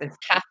just it's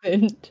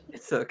happened.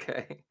 it's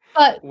okay.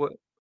 But What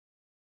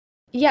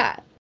yeah,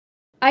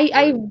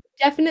 I what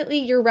definitely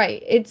you're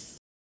right. It's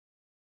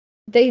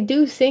they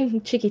do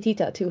sing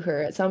Chiquitita to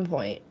her at some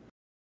point.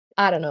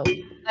 I don't know.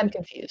 I'm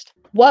confused.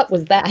 What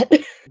was that?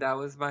 that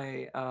was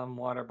my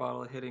water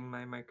bottle hitting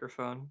my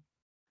microphone.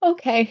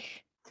 Okay.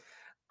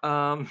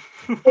 Um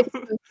It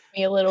spooked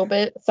me a little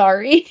bit.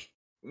 Sorry.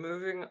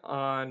 moving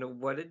on,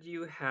 what did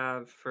you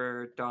have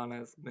for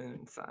Donna's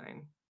moon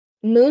sign?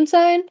 Moon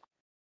sign?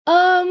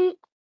 Um,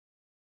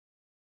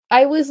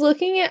 I was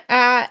looking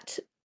at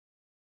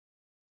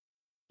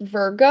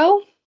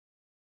Virgo,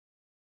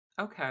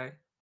 Okay.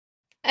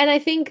 and I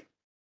think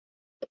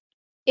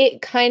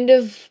it kind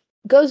of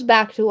goes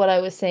back to what I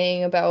was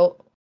saying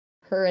about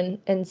her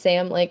and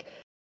Sam. Like,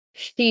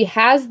 she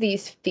has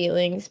these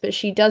feelings, but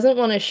she doesn't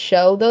want to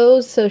show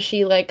those, so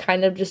she like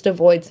kind of just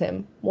avoids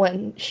him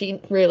when she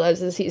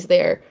realizes he's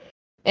there.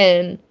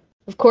 And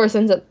of course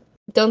ends up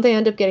don't they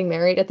end up getting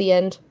married at the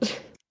end?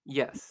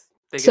 Yes,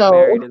 they get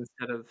married So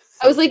instead of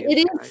I was like, Sophie it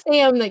and is Sky.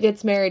 Sam that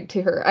gets married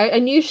to her. I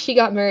knew she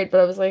got married, but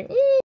I was like,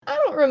 I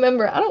don't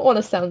remember. I don't want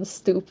to sound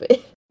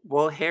stupid.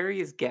 Well, Harry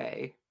is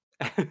gay.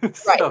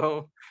 Right.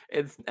 So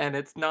it's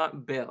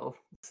not Bill.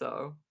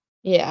 So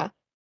Yeah.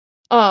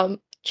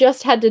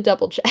 Just had to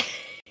double check.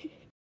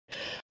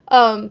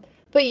 Um,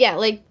 but yeah,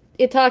 like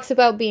it talks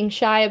about being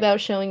shy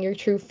about showing your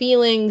true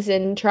feelings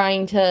and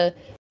trying to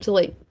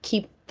like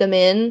keep them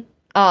in.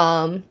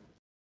 Um,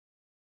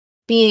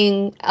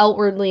 being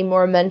outwardly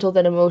more mental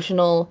than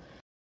emotional,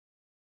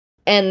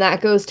 and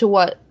that goes to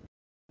what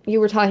you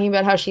were talking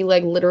about how she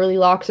like literally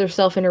locks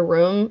herself in her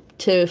room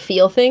to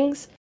feel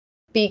things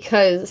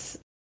because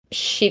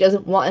she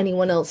doesn't want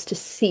anyone else to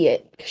see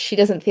it. She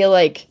doesn't feel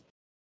like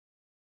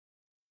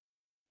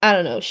I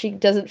don't know, she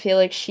doesn't feel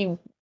like she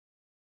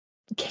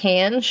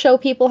can show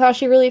people how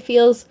she really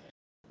feels.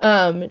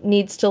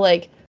 Needs to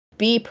like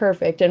be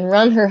perfect and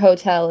run her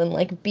hotel and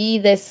like be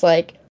this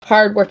like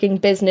hardworking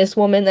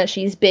businesswoman that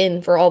she's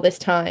been for all this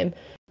time,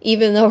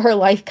 even though her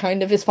life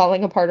kind of is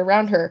falling apart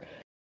around her.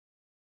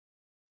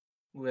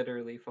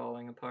 literally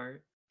falling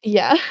apart.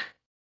 Yeah.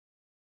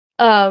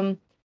 Um,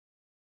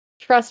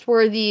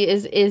 trustworthy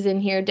is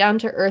in here, down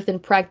to earth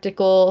and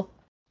practical.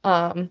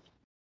 Um,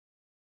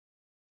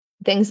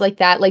 things like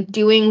that, like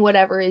doing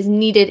whatever is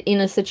needed in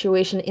a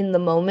situation in the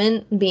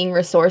moment, being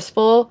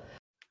resourceful.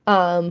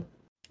 Um,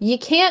 you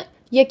can't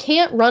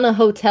run a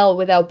hotel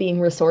without being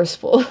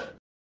resourceful.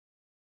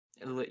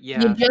 You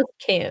Yeah. just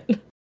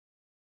can't.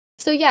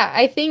 So yeah,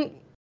 I think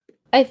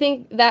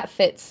that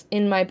fits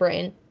in my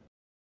brain.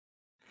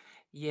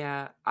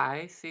 Yeah,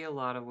 I see a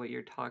lot of what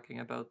you're talking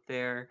about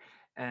there,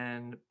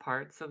 and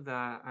parts of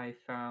that I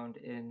found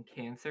in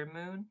Cancer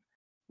Moon,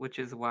 which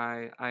is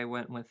why I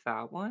went with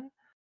that one.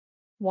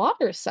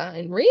 Water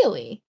sign,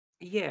 really?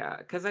 Yeah,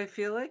 because I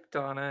feel like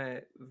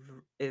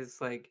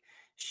is like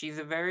she's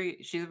a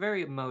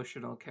very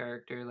emotional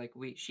character. Like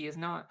she is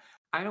not.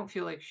 I don't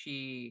feel like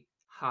she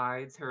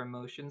hides her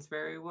emotions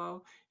very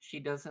well. She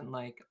doesn't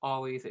like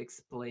always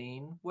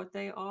explain what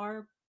they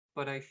are,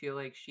 but I feel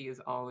like she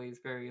is always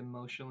very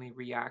emotionally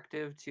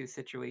reactive to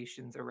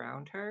situations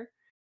around her.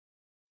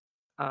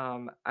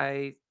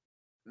 I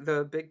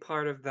the big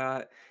part of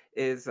that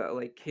is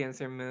like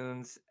Cancer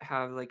moons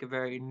have like a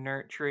very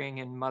nurturing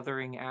and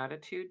mothering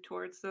attitude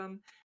towards them,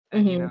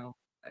 and Mhm.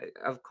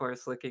 of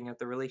course looking at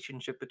the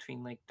relationship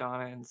between like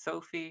Donna and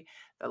Sophie,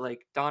 that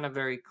like Donna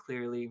very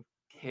clearly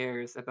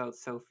cares about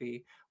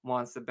Sophie,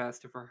 wants the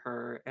best for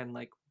her, and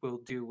like will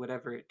do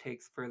whatever it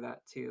takes for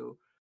that to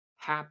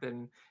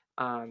happen,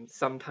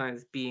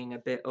 sometimes being a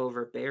bit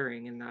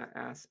overbearing in that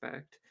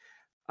aspect.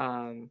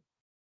 um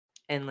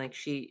and like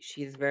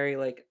she's very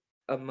like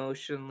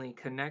emotionally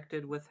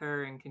connected with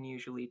her and can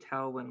usually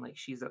tell when like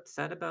she's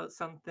upset about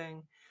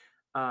something,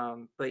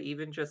 but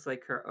even just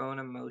like her own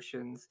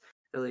emotions,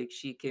 that like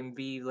she can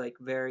be like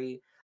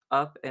very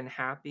up and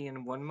happy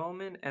in one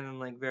moment and then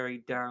like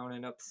very down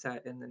and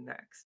upset in the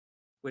next,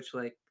 which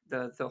like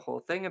the whole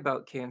thing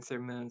about Cancer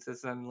moons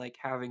is them like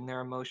having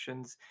their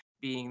emotions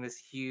being this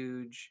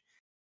huge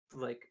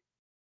like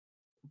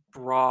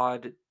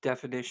broad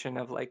definition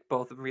of like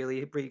both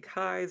really big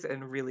highs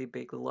and really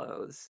big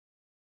lows.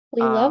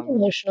 We love um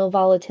emotional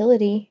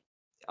volatility.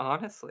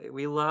 Honestly,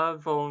 we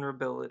love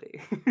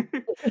vulnerability.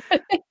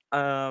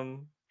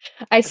 um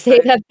I say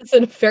aside that as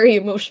a very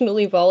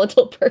emotionally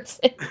volatile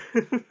person.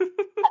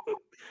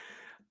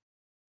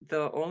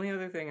 The only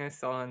other thing I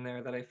saw in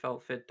there that I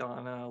felt fit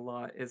Donna a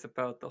lot is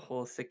about the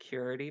whole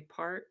security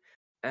part,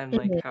 and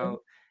like Mhm.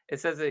 how it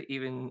says it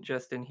even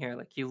just in here,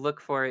 like you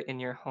look for it in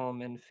your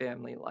home and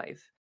family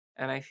life.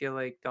 And I feel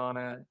like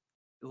Donna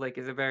like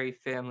is a very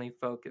family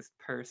focused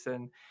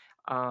person.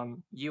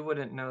 You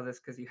wouldn't know this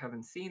because you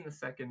haven't seen the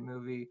second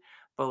movie,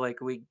 but like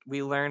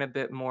we learn a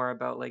bit more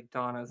about like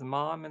Donna's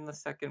mom in the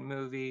second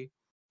movie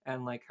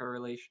and like her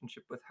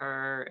relationship with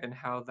her and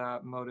how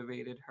that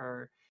motivated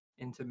her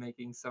into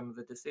making some of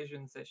the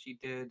decisions that she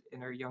did in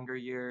her younger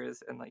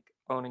years and like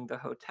owning the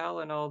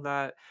hotel and all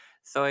that.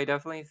 So I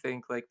definitely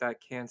think like that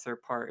cancer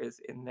part is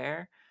in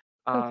there.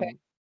 Okay. Um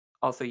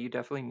Also you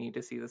definitely need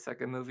to see the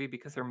second movie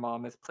because her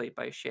mom is played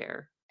by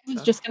Cher. I was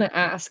So just gonna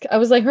ask. I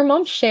was like, her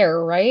mom's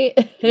Cher, right?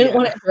 I didn't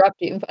want yeah. to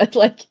interrupt you, but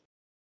like,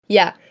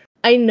 yeah,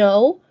 I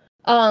know.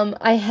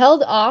 I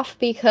held off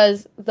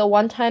because the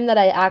one time that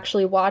I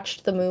actually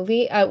watched the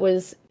movie,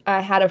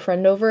 I had a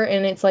friend over,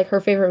 and it's like her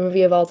favorite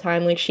movie of all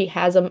time. Like she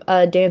has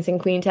a Dancing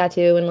Queen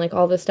tattoo and like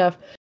all this stuff.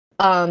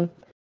 Um,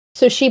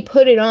 so she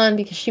put it on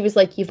because she was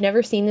like, "You've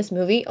never seen this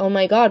movie? Oh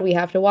my God, we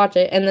have to watch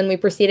it." And then we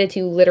proceeded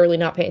to literally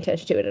not pay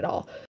attention to it at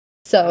all.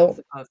 That's So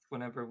us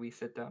whenever we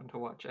sit down to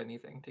watch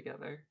anything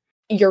together.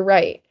 you're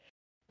right.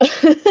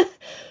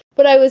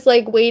 But I was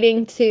like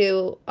waiting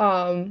to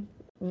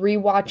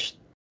rewatch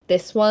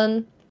this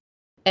one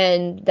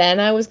and then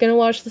I was gonna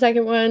watch the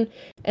second one.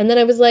 And then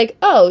I was like,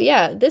 oh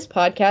yeah, this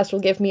podcast will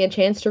give me a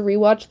chance to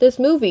rewatch this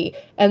movie.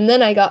 And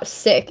then I got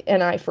sick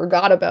and I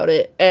forgot about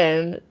it.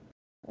 And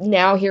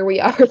now here we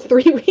are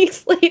 3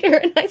 weeks later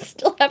and I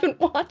still haven't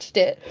watched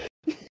it.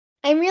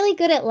 I'm really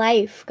good at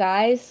life,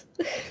 guys.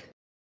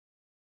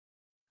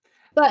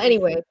 But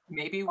anyway,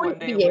 Maybe one point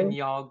day when being,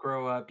 y'all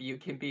grow up, you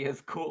can be as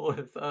cool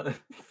as us.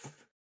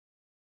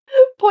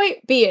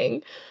 point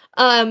being,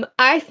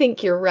 I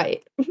think you're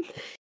right.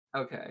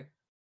 Okay.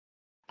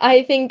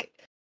 I think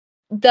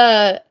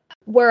the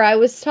where I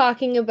was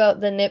talking about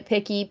the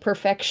nitpicky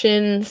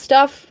perfection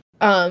stuff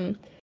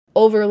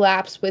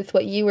overlaps with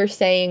what you were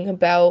saying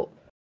about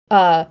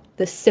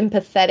the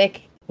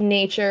sympathetic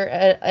nature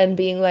and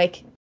being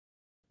like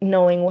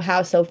knowing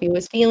how Sophie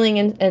was feeling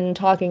and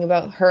talking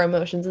about her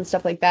emotions and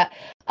stuff like that.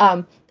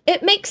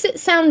 It makes it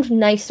sound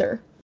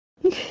nicer.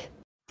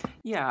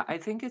 Yeah, I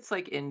think it's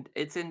like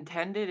it's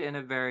intended in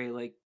a very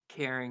like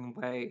caring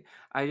way.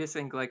 I just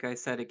think like I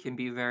said it can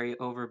be very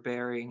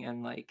overbearing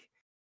and like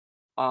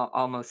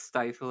almost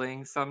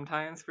stifling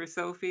sometimes for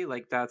Sophie.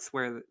 Like that's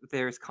where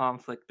there's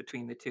conflict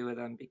between the two of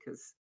them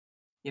because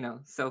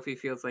Sophie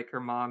feels like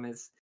her mom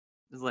is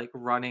like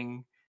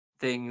running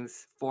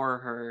things for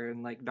her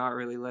and like not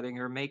really letting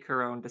her make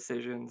her own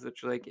decisions,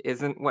 which like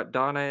isn't what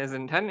Donna is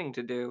intending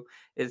to do.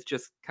 Is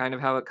just kind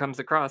of how it comes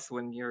across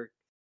when you're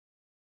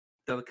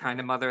the kind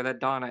of mother that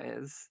Donna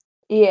is.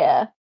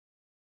 Yeah.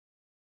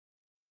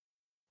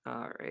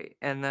 All right.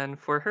 And then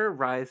for her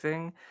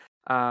rising,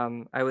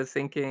 I was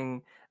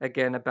thinking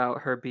again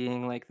about her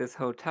being like this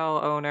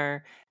hotel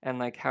owner and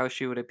like how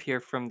she would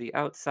appear from the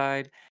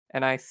outside.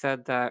 And I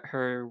said that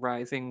her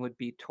rising would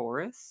be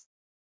Taurus.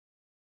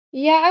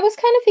 Yeah, I was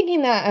kind of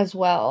thinking that as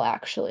well,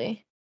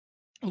 actually.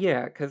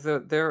 Yeah, because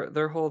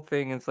their whole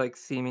thing is like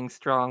seeming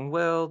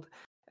strong-willed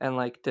and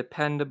like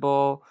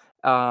dependable,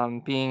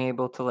 being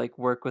able to like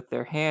work with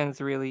their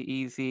hands really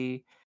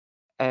easy,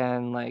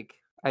 and like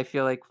I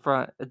feel like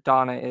front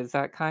Donna is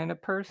that kind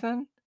of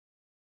person.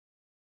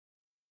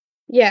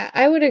 Yeah,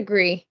 I would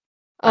agree.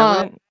 I Um,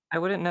 wouldn't I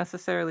wouldn't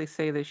necessarily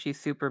say that she's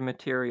super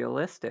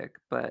materialistic,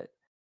 but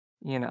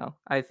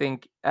I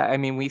think I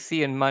mean we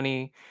see in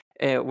Money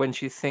when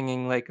she's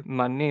singing like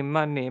money,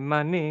 money,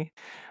 money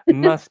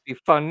must be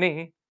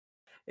funny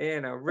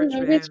in a in rich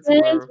a rich man's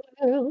man's world.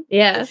 world. But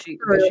Yeah, she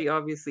for but real. she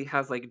obviously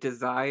has, like,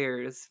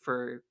 desires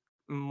for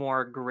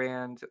more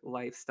grand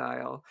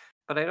lifestyle,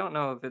 but I don't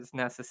know if it's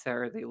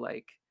necessarily,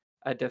 like,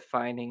 a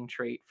defining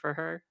trait for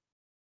her.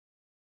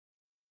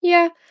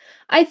 Yeah.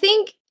 I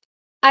think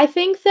I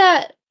think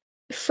that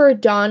for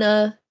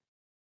Donna,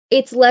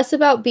 it's less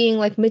about being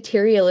like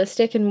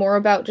materialistic and more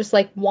about just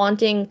like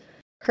wanting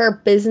her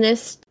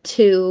business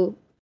to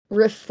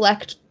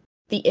reflect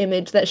the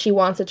image that she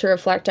wants it to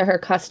reflect to her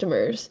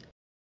customers.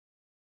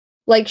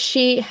 Like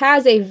she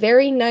has a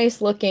very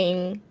nice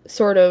looking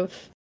sort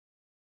of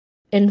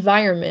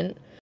environment.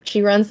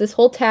 She runs this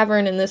whole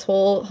tavern and this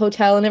whole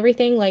hotel and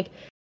everything. Like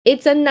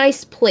it's a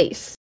nice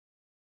place.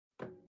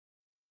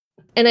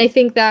 And I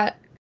think that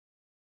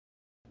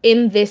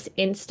in this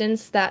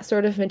instance, that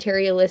sort of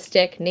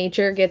materialistic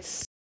nature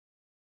gets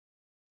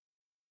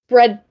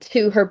spread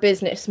to her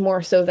business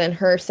more so than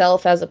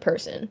herself as a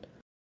person.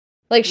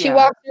 Like she Yeah.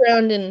 walks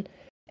around and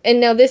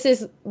now this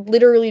is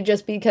literally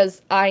just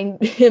because I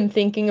am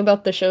thinking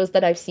about the shows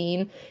that I've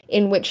seen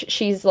in which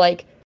she's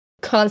like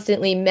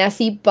constantly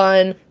messy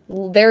bun,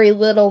 very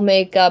little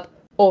makeup,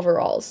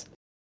 overalls.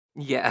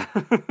 Yeah.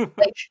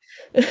 Like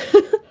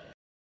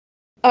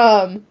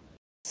um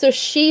so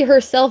she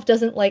herself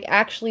doesn't like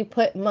actually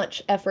put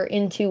much effort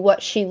into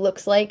what she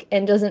looks like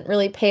and doesn't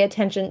really pay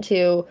attention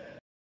to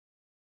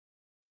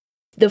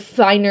the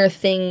finer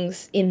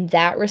things in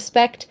that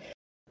respect,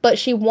 but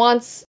she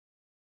wants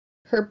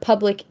her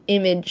public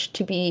image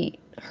to be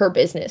her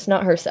business,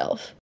 not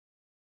herself.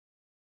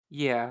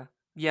 Yeah.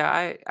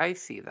 Yeah, I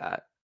see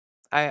that.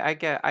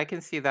 I can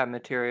see that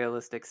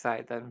materialistic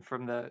side then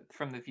from the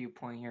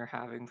viewpoint you're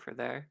having for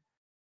there.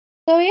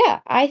 So yeah,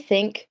 I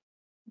think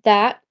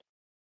that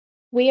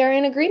we are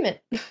in agreement,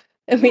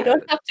 and Yeah,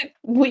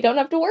 we don't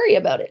have to worry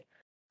about it.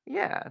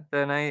 yeah.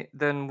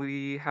 Then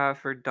we have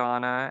for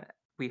Donna,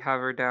 we have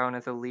her down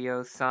as a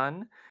Leo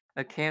sun,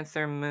 a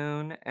Cancer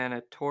moon, and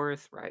a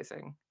Taurus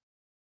rising.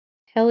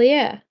 Hell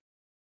yeah.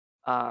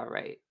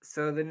 Alright,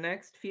 so the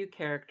next few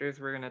characters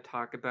we're going to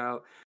talk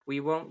about, we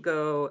won't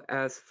go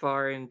as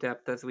far in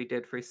depth as we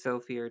did for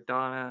Sophie or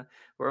Donna.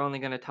 We're only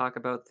going to talk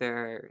about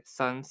their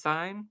sun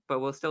sign, but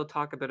we'll still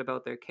talk a bit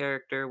about their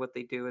character, what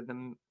they do in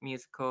the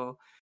musical,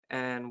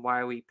 and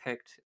why we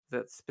picked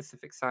the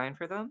specific sign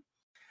for them.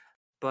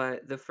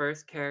 But the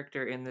first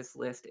character in this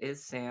list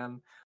is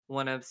Sam,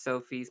 one of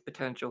Sophie's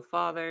potential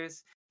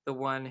fathers, the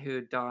one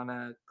who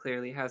Donna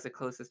clearly has the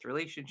closest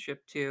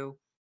relationship to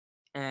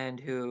and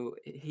who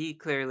he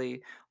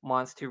clearly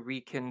wants to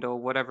rekindle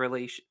whatever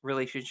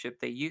relationship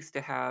they used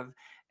to have.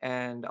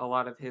 And a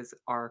lot of his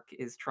arc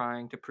is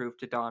trying to prove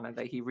to Donna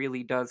that he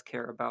really does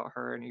care about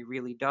her and he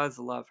really does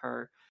love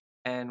her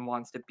and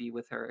wants to be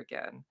with her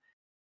again.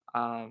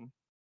 Um,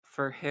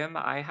 for him,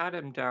 I had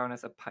him down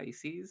as a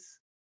Pisces.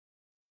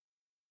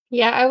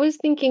 Yeah, I was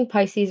thinking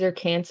Pisces or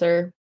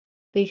Cancer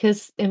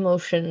because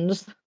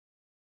emotions.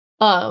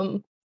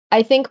 Um,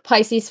 I think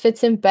Pisces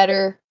fits him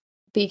better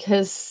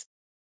because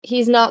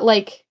he's not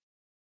like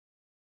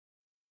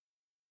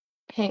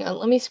hang on,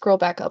 let me scroll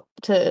back up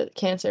to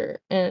Cancer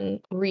and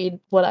read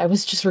what I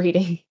was just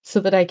reading so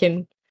that I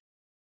can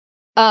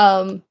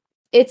um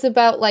it's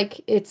about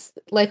it's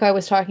like I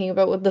was talking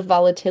about with the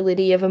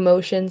volatility of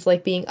emotions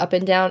like being up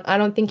and down. I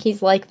don't think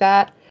he's like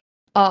that.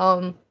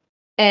 Um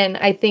and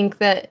I think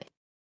that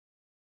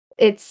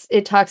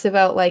it talks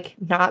about like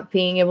not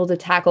being able to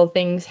tackle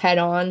things head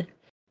on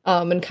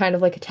and kind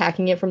of like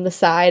attacking it from the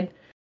side.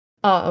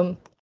 Um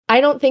I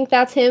don't think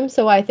that's him,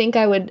 so I think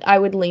I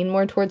would lean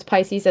more towards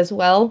Pisces as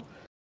well.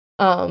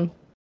 Um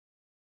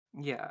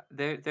Yeah,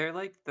 they're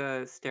like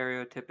the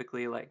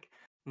stereotypically like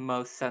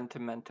most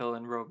sentimental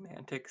and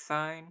romantic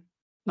sign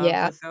of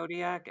yeah. the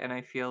zodiac, and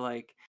I feel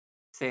like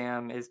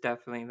Sam is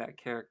definitely that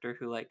character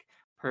who like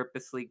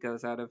purposely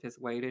goes out of his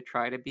way to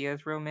try to be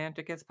as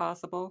romantic as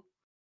possible.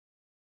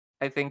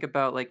 I think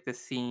about like the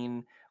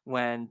scene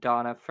when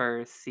Donna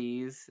first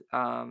sees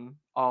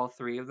all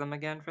three of them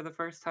again for the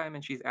first time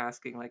and she's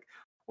asking like,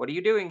 "What are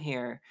you doing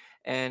here?"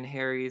 And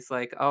Harry's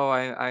like, "Oh,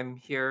 I'm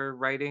here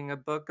writing a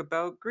book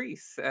about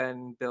Greece."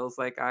 And Bill's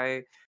like,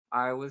 I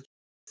was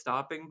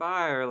stopping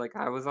by or like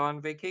I was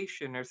on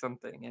vacation or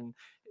something." And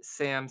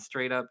Sam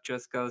straight up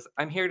just goes,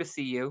 "I'm here to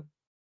see you."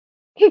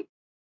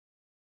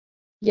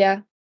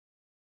 Yeah.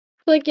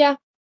 Like, yeah,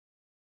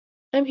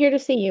 I'm here to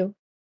see you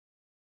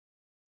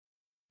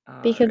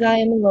All because I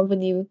right. am in love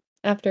with you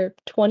after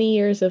 20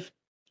 years of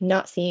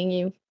not seeing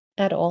you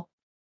at all.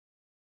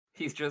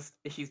 He's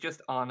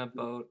just on a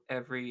boat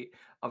every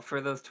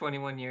for those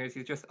 21 years,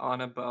 he's just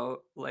on a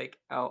boat, like,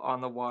 out on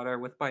the water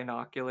with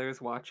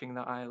binoculars watching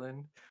the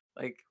island.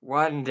 Like,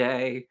 one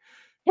day,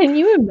 Can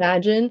you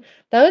imagine?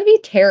 That would be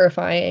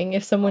terrifying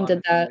if someone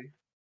did that. honestly,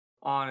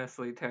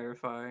 honestly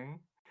terrifying.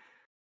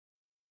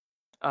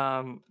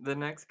 The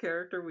next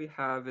character we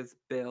have is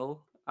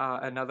Bill,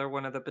 another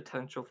one of the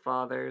potential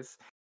fathers.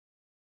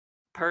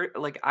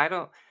 Like I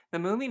don't the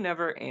movie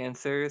never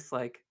answers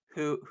like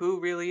who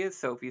really is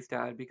Sophie's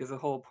dad because the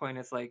whole point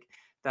is like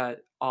that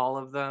all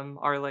of them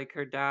are like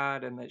her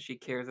dad and that she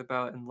cares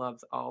about and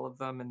loves all of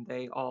them and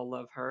they all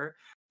love her.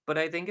 But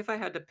I think if I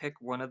had to pick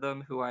one of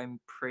them who I'm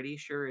pretty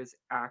sure is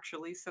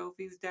actually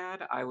Sophie's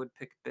dad, I would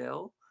pick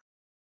Bill.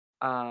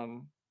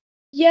 Um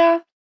Yeah,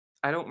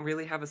 I don't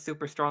really have a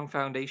super strong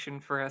foundation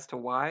for as to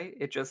why.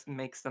 It just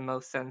makes the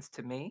most sense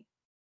to me.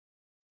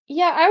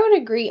 yeah, I would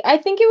agree. I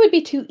think it would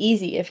be too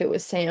easy if it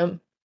was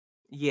Sam.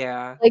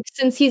 Yeah. Like,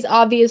 since he's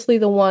obviously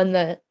the one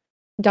that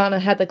Donna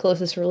had the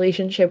closest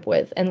relationship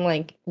with and,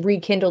 like,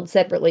 rekindled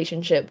said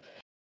relationship,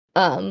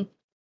 um,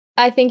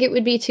 I think it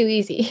would be too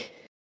easy.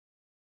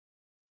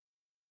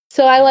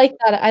 So Yeah.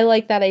 I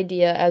like that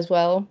idea as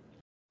well.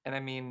 And I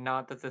mean,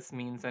 not that this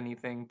means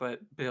anything, but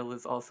Bill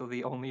is also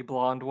the only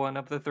blonde one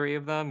of the three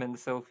of them, and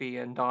Sophie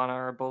and Donna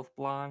are both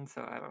blonde,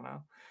 so I don't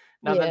know.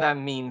 Not that Yeah. that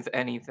means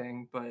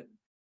anything, but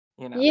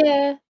you know.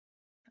 Yeah.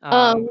 Um,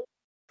 Um,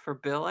 for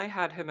Bill, I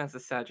had him as a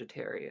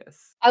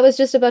Sagittarius. I was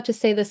just about to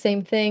say the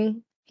same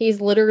thing. He's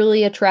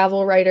literally a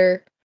travel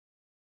writer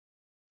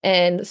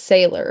and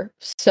sailor,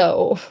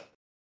 so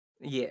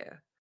Yeah,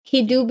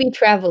 he do he be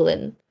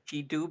traveling.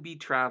 he do be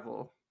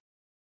travel.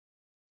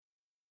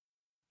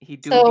 He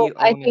do So be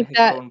I owning think his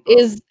that own boat.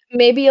 is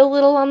maybe a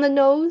little on the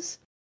nose,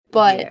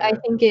 but I Yeah.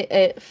 think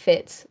it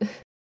fits.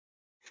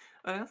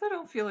 I also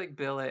don't feel like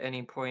Bill at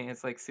any point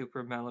is like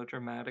super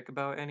melodramatic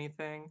about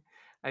anything.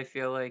 I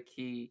feel like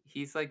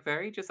he's like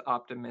very just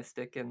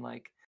optimistic and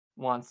like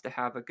wants to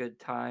have a good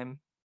time.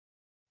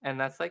 And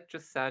that's like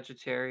just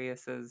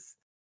Sagittarius is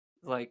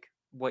like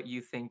what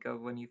you think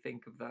of when you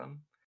think of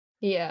them,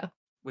 Yeah.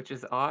 which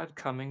is odd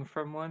coming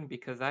from one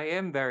because I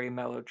am very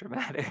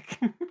melodramatic.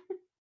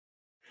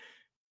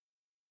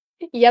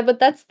 Yeah, but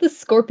that's the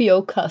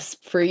Scorpio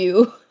cusp for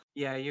you.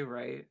 Yeah, you're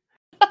right.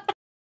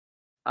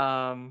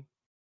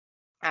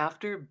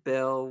 After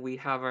Bill, we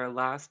have our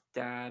last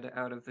dad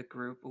out of the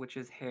group, which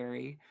is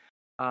Harry.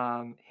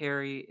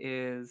 Harry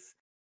is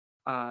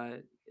uh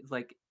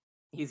like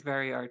he's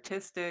very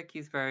artistic,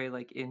 he's very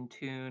like in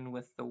tune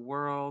with the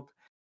world.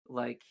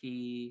 Like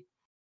he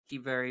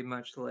very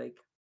much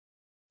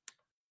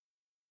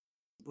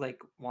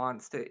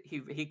wants to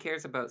he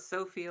cares about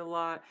Sophie a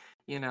lot,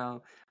 you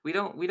know. We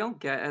don't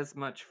get as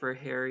much for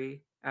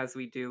Harry as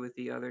we do with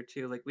the other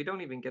two. Like we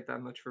don't even get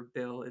that much for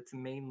Bill. It's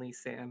mainly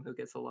Sam who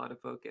gets a lot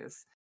of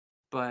focus.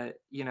 But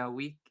you know,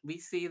 we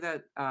see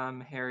that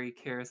Harry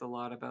cares a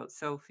lot about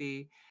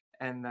Sophie,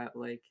 and that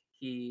like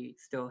he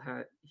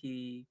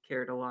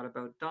cared a lot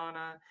about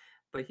Donna,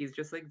 but he's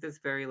just like this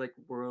very like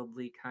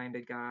worldly kind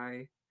of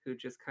guy who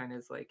just kind of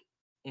is like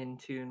in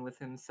tune with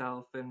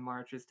himself and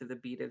marches to the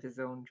beat of his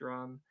own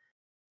drum.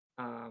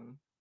 um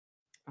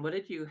what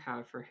did you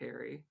have for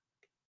Harry?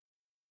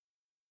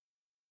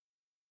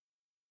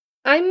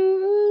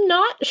 I'm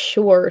not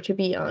sure, to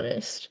be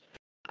honest.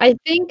 I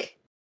think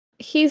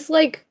he's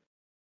like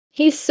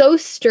he's so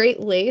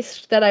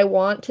straight-laced that I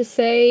want to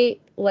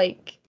say,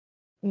 like,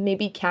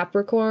 maybe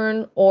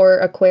Capricorn or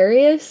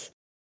Aquarius?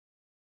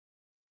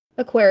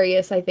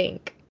 Aquarius, I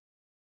think.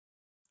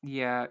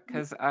 Yeah,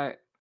 because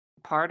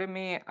part of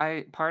me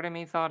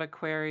thought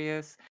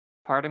Aquarius,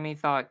 part of me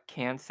thought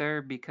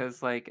Cancer,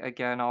 because like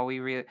again, all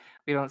we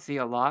don't see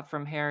a lot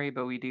from Harry,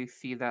 but we do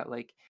see that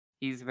like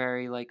he's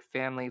very like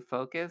family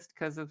focused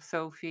because of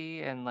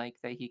Sophie, and like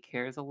that he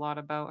cares a lot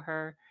about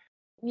her.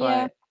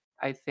 Yeah. But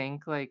I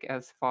think like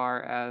as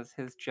far as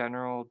his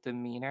general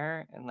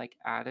demeanor and like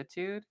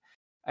attitude,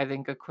 I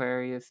think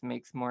Aquarius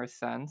makes more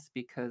sense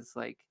because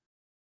like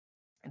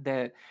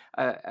the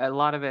a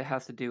lot of it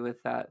has to do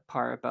with that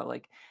part about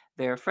like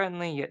they're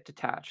friendly yet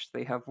detached.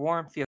 They have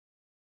warmth yet,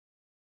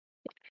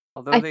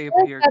 although I they feel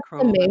like appear that's the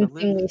cruel and main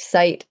thing aloof. we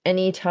cite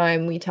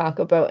anytime we talk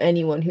about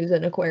anyone who's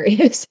an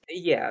Aquarius.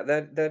 Yeah,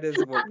 that is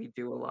what we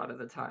do a lot of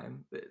the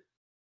time. But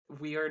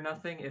we are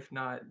nothing if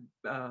not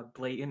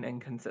blatant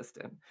and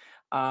consistent.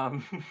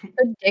 Um,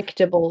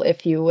 Predictable,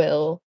 if you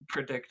will.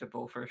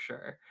 predictable for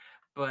sure.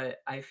 But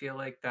I feel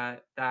like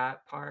that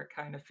part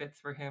kind of fits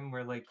for him,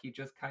 where like he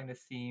just kind of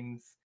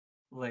seems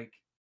like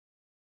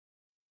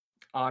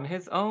on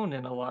his own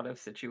in a lot of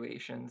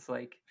situations,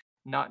 like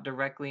not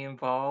directly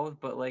involved,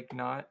 but like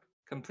not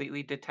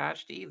completely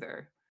detached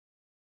either.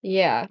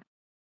 Yeah.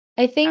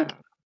 I I think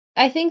don't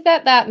I think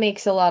that that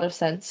makes a lot of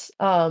sense.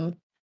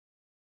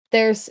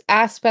 There's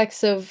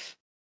aspects of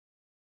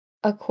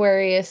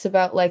Aquarius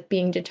about, like,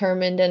 being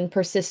determined and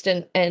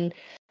persistent and,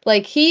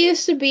 like, he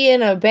used to be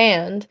in a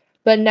band,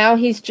 but now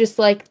he's just,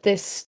 like,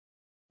 this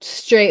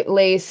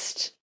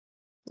straight-laced,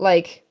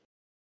 like,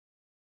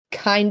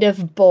 kind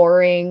of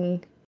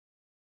boring,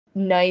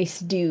 nice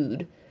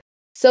dude.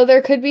 So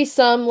there could be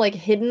some, like,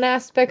 hidden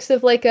aspects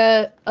of, like,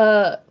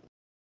 a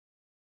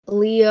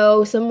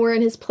Leo somewhere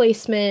in his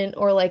placement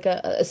or, like,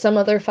 some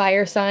other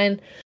fire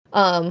sign,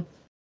 um,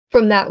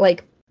 from that,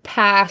 like,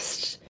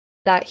 past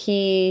that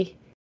he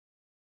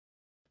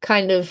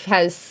kind of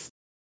has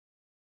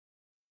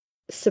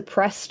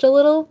suppressed a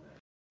little.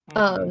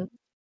 know. Um,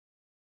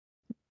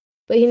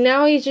 but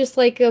now he's just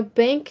like a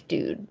bank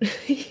dude.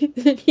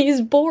 He's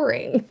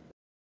boring.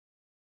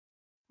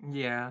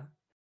 Yeah.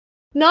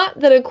 Not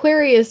that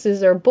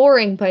Aquariuses are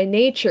boring by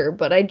nature,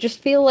 but I just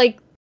feel like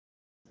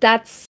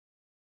that's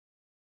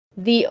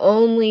the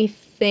only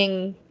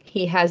thing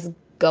he has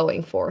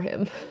going for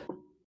him.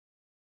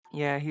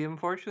 Yeah, he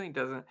unfortunately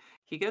doesn't.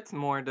 He gets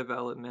more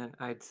development,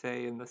 I'd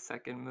say, in the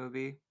second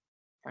movie.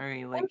 Or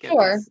we I'm like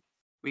sure.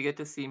 we get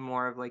to see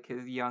more of like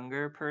his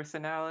younger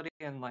personality,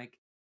 and like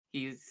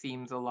he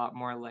seems a lot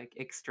more like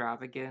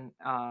extravagant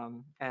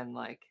and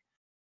like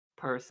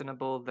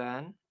personable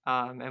then.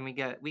 And we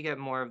get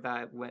more of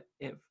that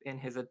if in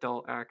his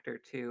adult actor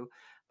too.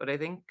 But I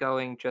think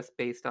going just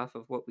based off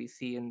of what we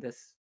see in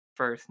this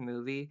first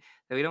movie,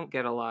 that we don't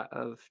get a lot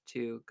of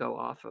to go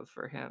off of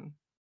for him.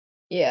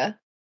 Yeah.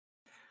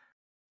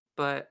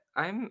 But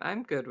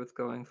I'm good with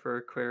going for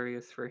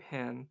Aquarius for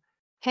him.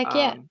 Heck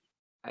yeah.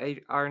 Um,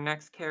 our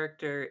next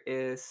character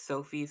is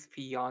Sophie's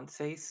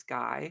fiance,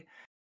 Sky,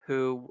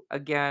 who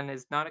again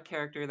is not a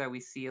character that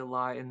we see a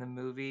lot in the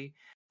movie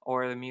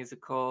or the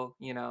musical.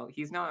 You know,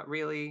 he's not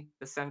really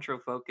the central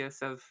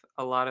focus of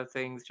a lot of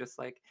things. Just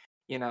like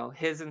you know,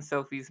 his and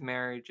Sophie's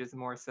marriage is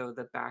more so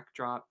the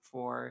backdrop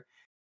for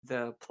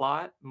the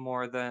plot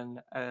more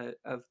than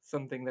of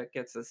something that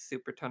gets a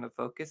super ton of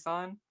focus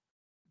on.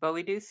 But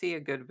we do see a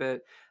good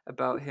bit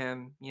about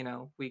him. You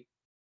know, we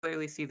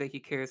clearly see that he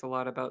cares a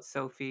lot about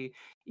Sophie,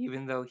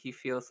 even though he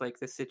feels like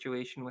the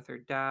situation with her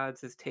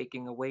dads is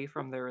taking away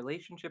from their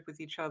relationship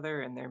with each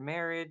other and their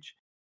marriage,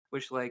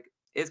 which like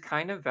is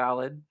kind of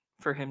valid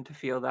for him to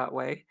feel that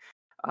way.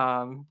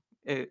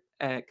 It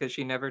because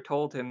she never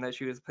told him that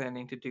she was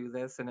planning to do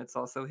this, and it's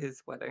also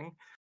his wedding.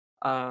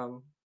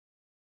 Um,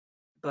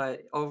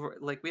 but over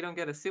like we don't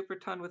get a super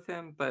ton with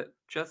him, but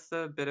just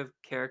a bit of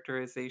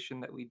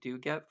characterization that we do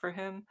get for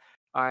him.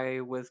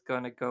 I was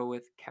gonna go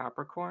with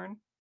Capricorn.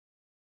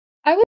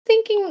 I was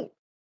thinking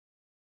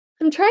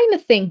I'm trying to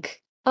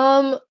think.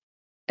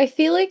 I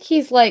feel like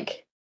he's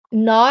like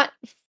not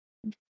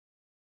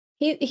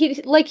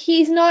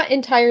he's not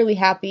entirely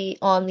happy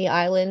on the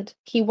island.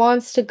 He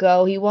wants to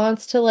go. He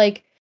wants to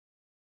like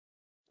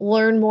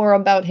learn more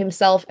about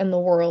himself and the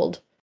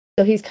world.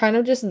 So he's kind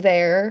of just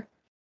there.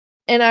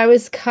 And I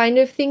was kind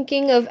of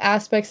thinking of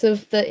aspects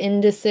of the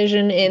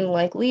indecision in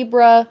like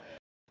Libra,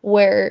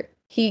 where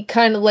he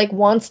kind of like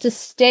wants to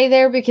stay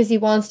there because he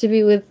wants to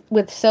be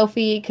with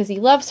Sophie because he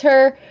loves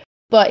her,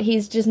 but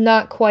he's just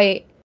not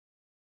quite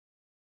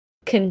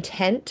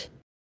content.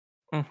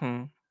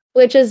 Mhm.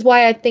 Which is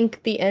why I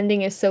think the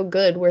ending is so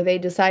good, where they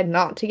decide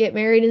not to get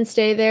married and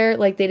stay there.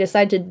 Like they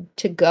decide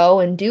to go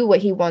and do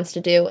what he wants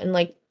to do and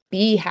like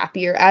be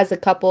happier as a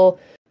couple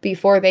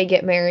before they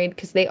get married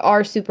because they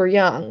are super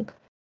young.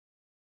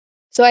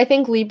 So I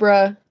think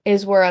Libra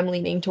is where I'm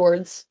leaning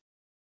towards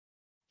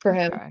for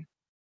him. Okay.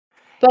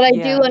 But I do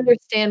Yeah.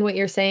 understand what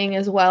you're saying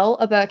as well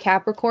about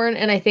Capricorn,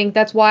 and I think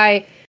that's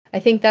why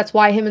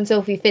him and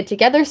Sophie fit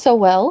together so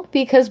well,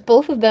 because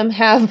both of them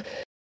have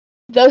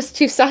those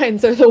two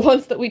signs are the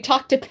ones that we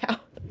talked about.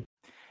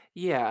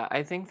 Yeah,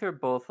 I think they're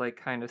both like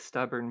kind of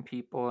stubborn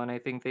people, and I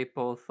think they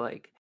both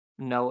like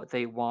know what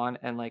they want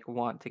and like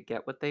want to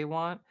get what they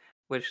want,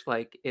 which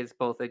like is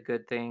both a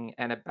good thing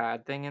and a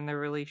bad thing in their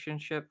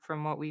relationship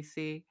from what we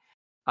see.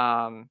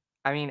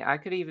 I mean, I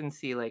could even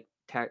see like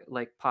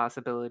like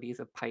possibilities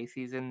of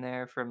Pisces in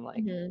there from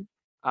like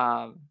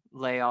Mhm.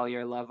 lay all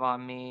your love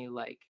on me,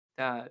 like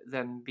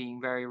them being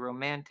very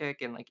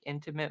romantic and like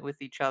intimate with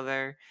each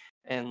other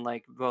in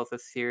like both a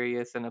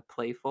serious and a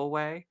playful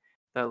way,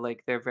 that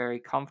like they're very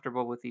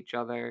comfortable with each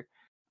other.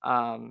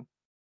 um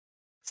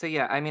so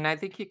yeah, I mean, I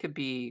think he could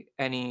be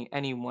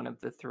any one of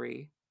the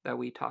three that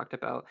we talked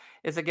about.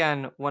 Is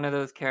again one of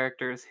those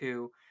characters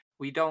who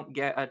we don't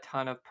get a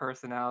ton of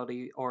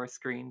personality or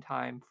screen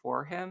time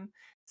for him,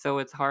 so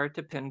it's hard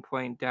to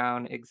pinpoint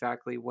down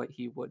exactly what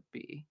he would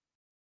be.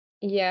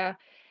 Yeah.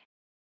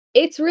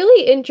 It's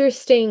really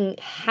interesting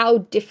how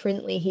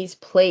differently he's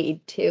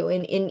played too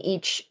in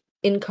each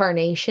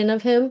incarnation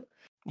of him,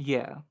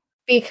 Yeah.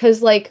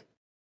 because like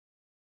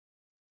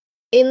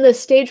in the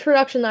stage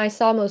production that I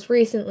saw most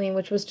recently,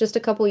 which was just a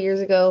couple years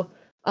ago,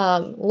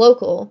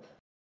 local,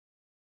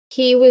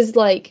 he was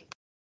like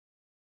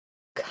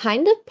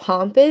kind of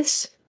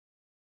pompous,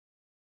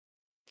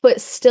 but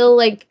still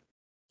like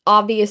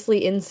obviously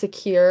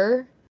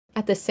insecure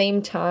at the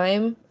same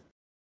time.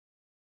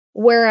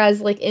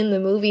 Whereas like in the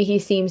movie, he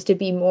seems to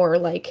be more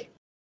like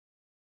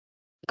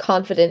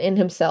confident in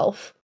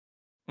himself.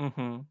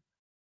 Mhm.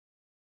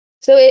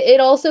 So it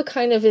also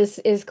kind of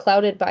is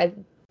clouded by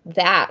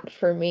that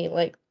for me.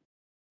 Like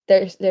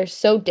they're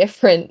so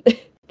different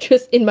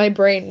just in my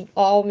brain,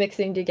 all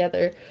mixing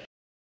together.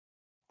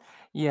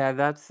 Yeah,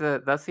 that's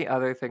the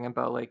other thing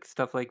about like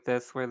stuff like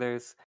this where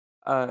there's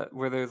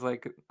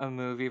like a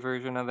movie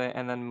version of it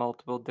and then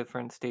multiple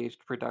different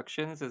staged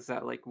productions, is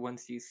that like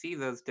once you see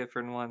those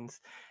different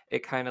ones,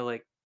 it kind of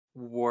like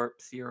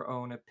warps your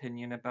own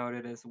opinion about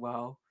it as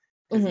well,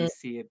 because you Mhm.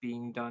 see it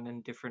being done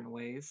in different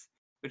ways,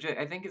 which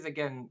I think is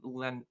again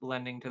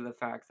lending to the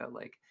fact that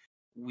like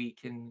we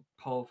can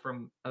pull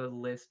from a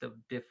list of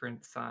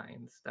different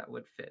signs that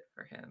would fit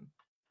for him.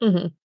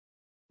 Mhm.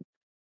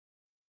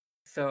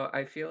 So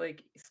I feel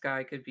like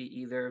Sky could be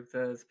either of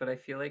those, but I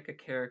feel like a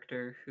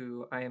character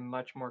who I am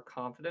much more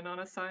confident on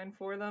a sign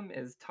for them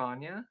is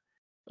Tanya,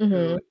 who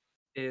Mhm.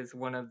 is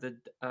one of the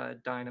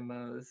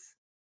dynamos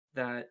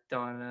that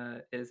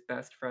Donna is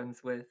best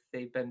friends with.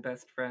 They've been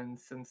best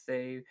friends since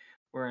they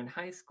were in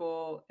high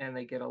school and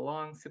they get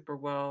along super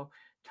well.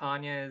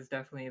 Tanya is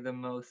definitely the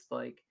most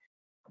like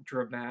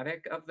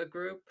dramatic of the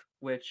group,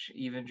 which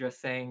even just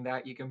saying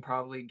that you can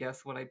probably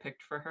guess what I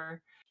picked for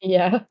her.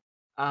 Yeah.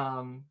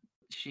 Um,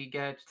 she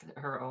gets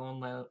her own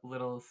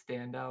little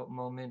standout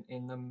moment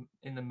in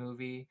the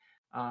movie.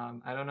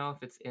 I don't know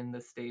if it's in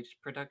the staged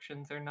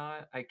productions or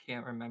not. I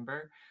can't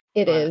remember,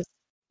 It but is.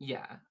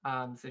 yeah.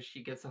 So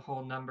she gets a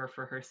whole number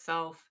for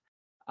herself.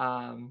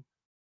 Um,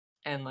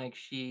 and like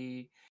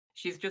she's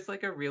just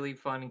like a really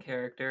fun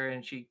character,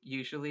 and she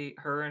usually,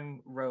 her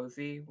and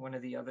Rosie, one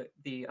of the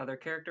other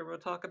character we'll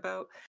talk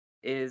about,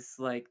 is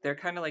like they're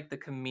kind of like the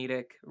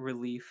comedic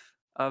relief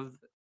of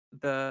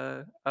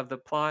the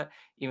plot,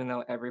 even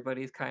though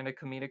everybody's kind of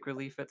comedic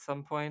relief at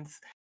some points.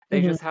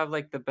 They Mhm. just have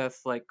like the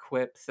best like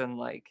quips and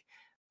like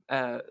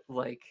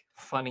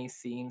funny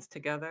scenes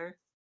together.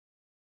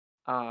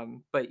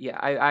 But yeah,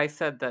 I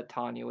said that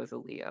Tanya was a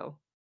Leo.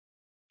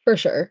 For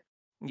sure.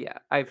 Yeah,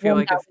 I feel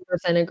like it's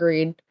 1000%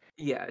 agreed.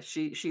 yeah,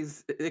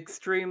 she's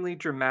extremely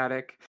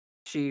dramatic.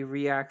 She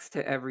reacts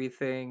to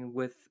everything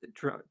with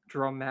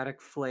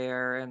dramatic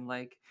flair and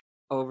like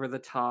over the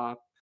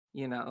top.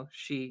 You know,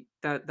 she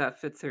that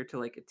fits her to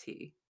like a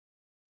T.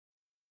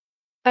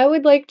 I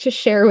would like to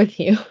share with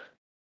you.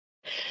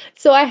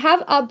 So I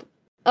have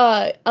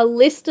a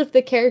list of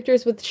the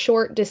characters with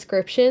short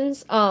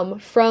descriptions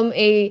from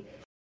a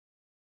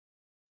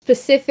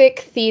specific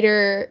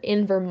theater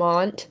in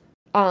Vermont,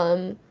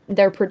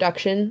 their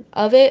production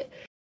of it.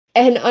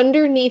 And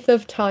underneath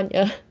of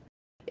Tanya,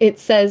 it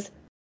says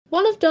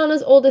One of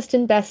Donna's oldest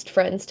and best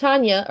friends,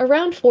 Tanya,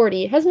 around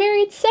 40, has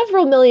married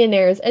several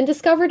millionaires and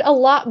discovered a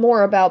lot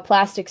more about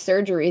plastic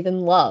surgery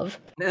than love,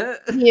 to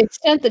the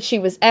extent that she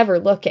was ever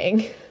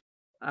looking.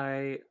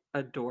 I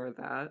adore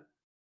that.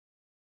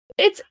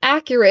 It's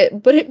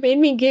accurate, but it made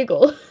me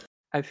giggle.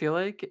 I feel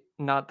like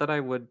not that I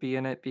would be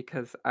in it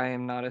because I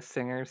am not a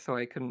singer, so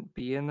I couldn't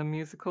be in the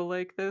musical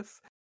like this,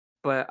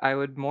 but I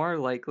would more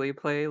likely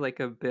play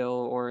like a Bill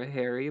or a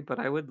Harry, but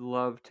I would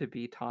love to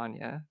be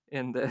Tanya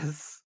in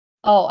this.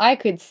 Oh, I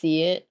could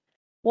see it.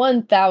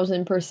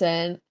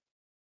 1000%.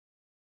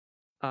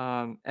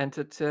 And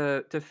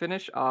to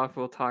finish off,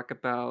 we'll talk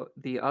about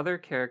the other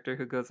character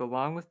who goes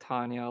along with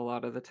Tanya a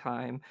lot of the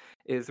time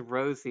is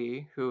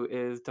Rosie, who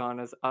is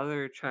Donna's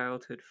other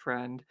childhood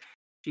friend.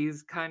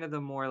 She's kind of the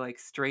more like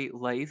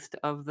straight-laced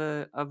of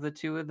the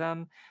two of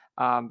them,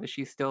 but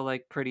she's still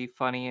like pretty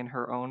funny in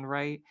her own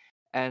right,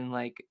 and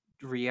like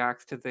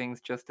reacts to things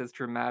just as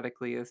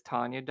dramatically as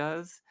Tanya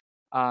does.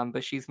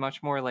 But she's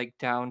much more like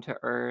down to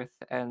earth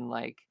and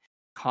like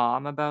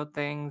calm about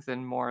things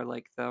and more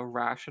like the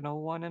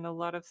rational one in a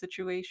lot of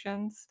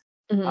situations.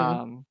 Mhm.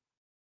 Um,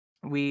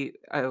 we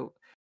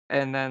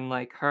and then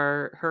like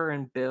her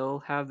and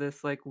Bill have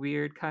this like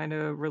weird kind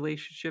of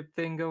relationship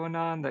thing going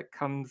on that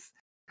comes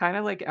kind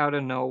of like out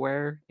of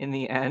nowhere in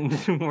the end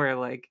where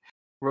like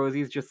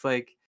Rosie's just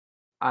like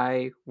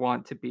I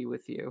want to be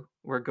with you.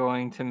 We're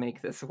going to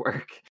make this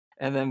work.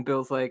 And then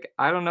Bill's like,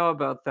 I don't know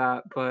about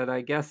that, but I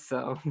guess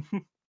so.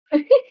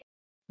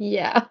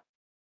 Yeah.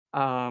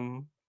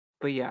 Um,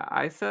 but yeah,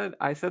 I said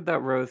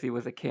that Rosie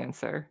was a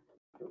Cancer.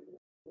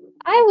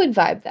 I would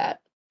vibe that.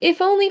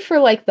 If only for,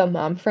 like, the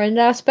mom friend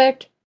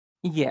aspect.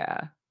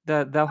 Yeah.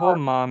 The whole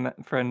mom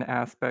friend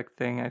aspect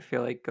thing I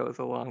feel like goes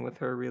along with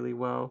her really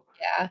well.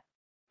 Yeah.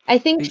 I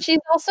think The she's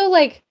also,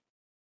 like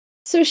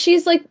so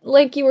she's,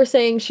 like you were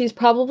saying, she's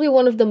probably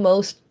one of the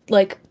most,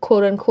 like,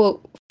 quote,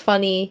 unquote,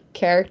 "funny"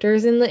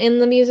 characters in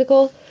the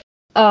musical.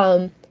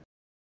 Um,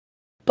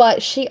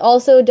 but she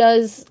also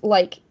does,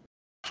 like,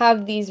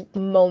 have these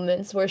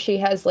moments where she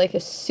has, like, a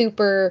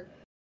super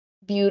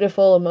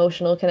beautiful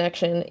emotional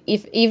connection,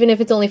 if even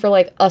if it's only for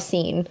like a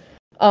scene.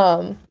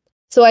 Um,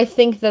 so I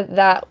think that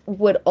that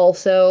would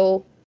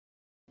also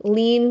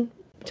lean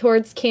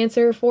towards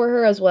Cancer for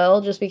her as well,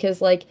 just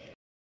because like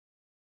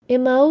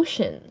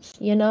emotions,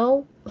 you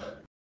know?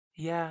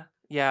 Yeah.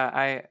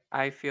 Yeah,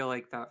 I feel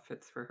like that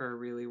fits for her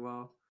really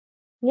well.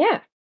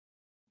 Yeah,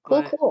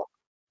 cool, But cool.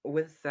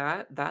 with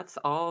that, that's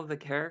all of the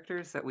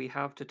characters that we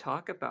have to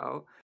talk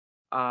about.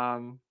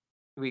 Um,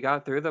 we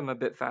got through them a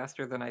bit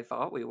faster than I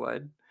thought we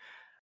would.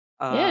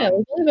 Yeah, we've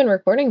Um, only been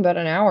recording about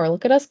an hour.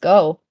 Look at us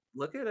go.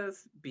 look at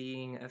us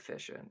being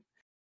efficient.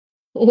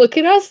 Look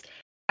at us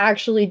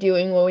actually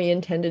doing what we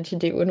intended to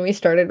do when we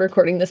started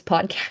recording this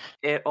podcast.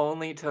 It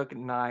only took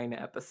 9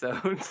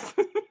 episodes.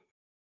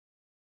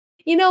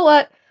 You know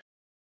what?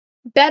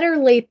 Better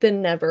late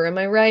than never, am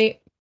I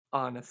right?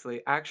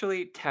 Honestly,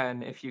 actually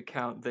 10 if you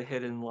count the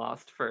hidden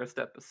lost first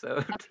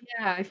episode.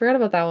 Yeah, I forgot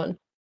about that one.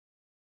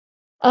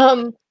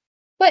 Um,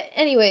 but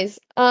anyways,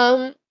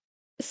 so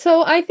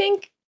I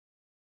think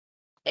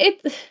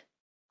it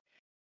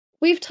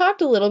we've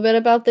talked a little bit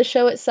about the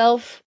show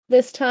itself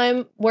this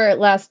time, where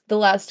the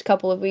last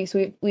couple of weeks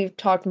we've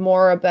talked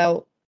more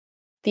about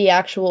the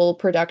actual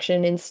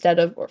production instead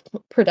of or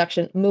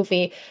production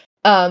movie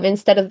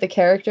instead of the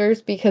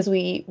characters because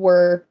we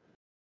were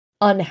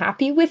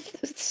unhappy with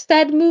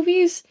said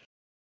movies.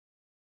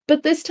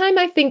 But this time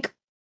I think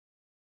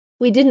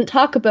we didn't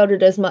talk about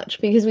it as much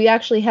because we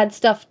actually had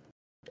stuff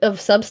of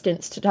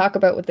substance to talk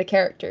about with the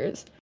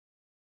characters.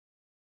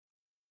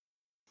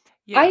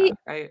 I Yeah,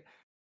 I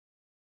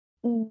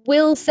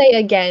will say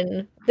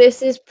again,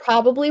 this is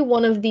probably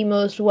one of the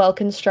most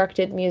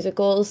well-constructed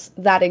musicals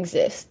that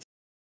exists.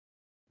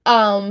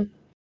 Um,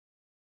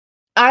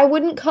 I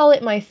wouldn't call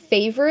it my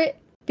favorite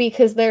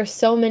because there's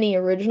so many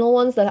original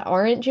ones that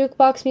aren't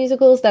jukebox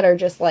musicals that are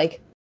just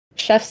like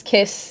chef's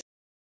kiss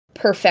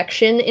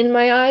perfection in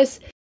my eyes,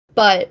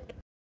 but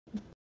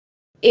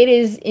it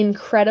is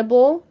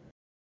incredible.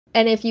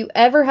 And if you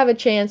ever have a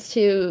chance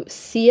to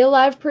see a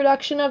live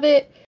production of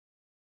it,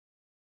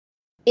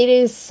 it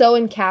is so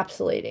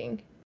encapsulating.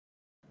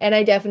 And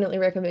I definitely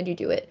recommend you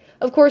do it.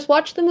 Of course,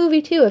 watch the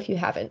movie too if you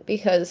haven't,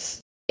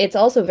 because it's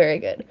also very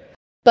good.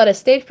 But a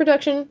stage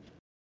production,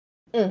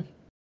 mm,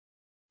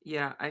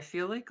 yeah, I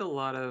feel like a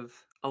lot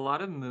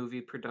of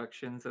movie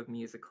productions of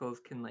musicals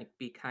can like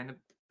be kind of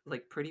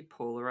like pretty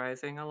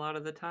polarizing a lot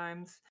of the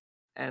times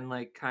and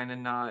like kind of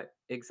not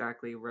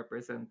exactly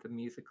represent the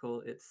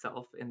musical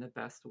itself in the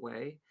best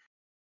way.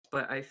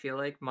 But I feel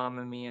like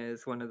Mamma Mia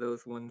is one of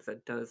those ones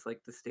that does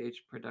like the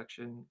stage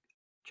production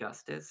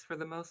justice for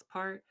the most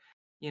part.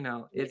 You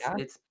know, it's yeah,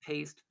 it's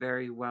paced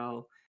very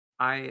well.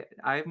 I've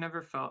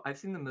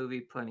seen the movie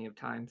plenty of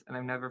times and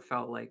I've never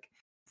felt like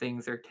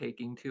things are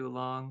taking too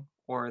long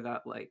or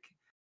that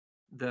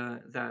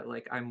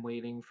I'm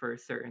waiting for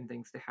certain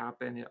things to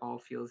happen. It all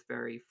feels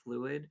very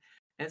fluid.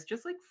 And it's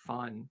just like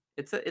fun.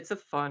 It's a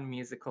fun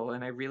musical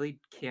and I really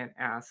can't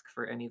ask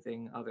for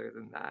anything other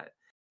than that.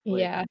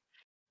 Like yeah.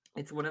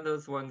 it's one of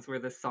those ones where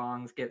the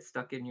songs get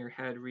stuck in your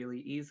head really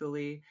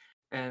easily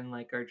and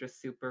like are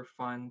just super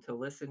fun to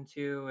listen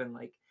to and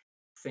like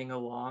sing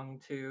along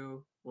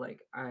to.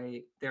 Like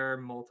I there are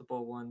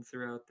multiple ones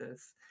throughout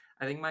this.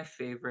 I think my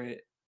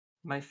favorite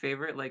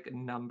like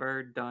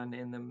number done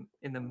in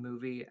the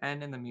movie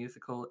and in the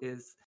musical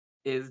is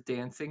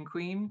Dancing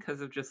Queen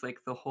because of just like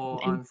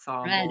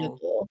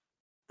Incredible.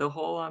 the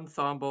whole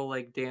ensemble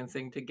like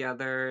dancing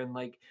together and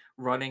like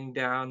running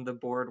down the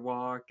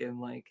boardwalk and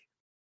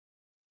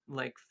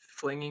like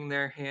flinging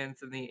their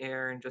hands in the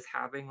air and just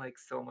having like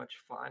so much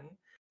fun.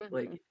 Mhm.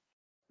 Like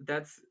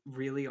that's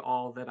really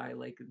all that I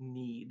like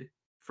need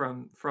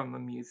from a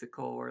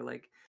musical or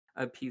like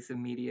a piece of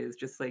media is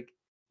just like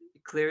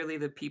clearly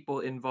the people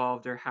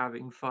involved are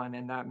having fun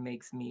and that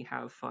makes me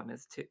have fun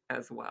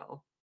as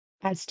well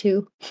Has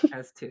to.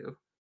 as too.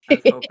 I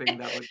was hoping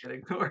that would get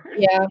ignored.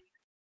 Yeah.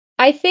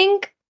 I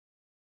think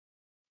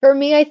for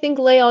me, I think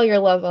 "Lay All Your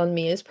Love on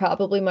Me" is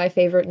probably my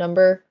favorite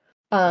number.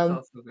 That's Um,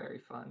 also very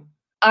fun.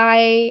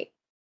 I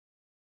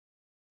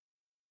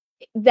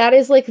that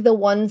is, like, the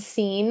one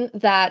scene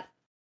that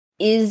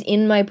is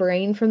in my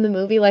brain from the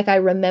movie, like, I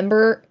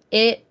remember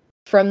it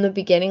from the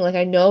beginning, like,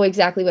 I know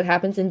exactly what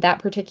happens in that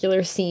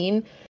particular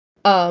scene,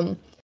 um,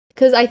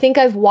 because I think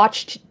I've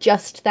watched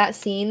just that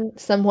scene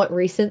somewhat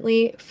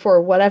recently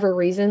for whatever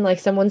reason, like,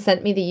 someone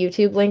sent me the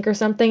YouTube link or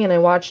something, and I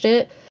watched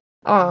it,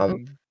 um,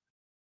 Mhm.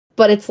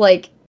 but it's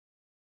like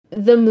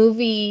the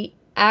movie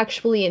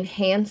actually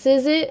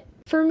enhances it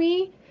for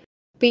me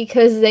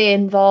because they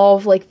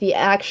involve like the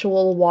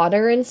actual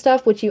water and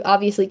stuff, which you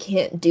obviously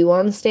can't do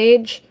on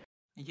stage.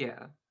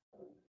 Yeah.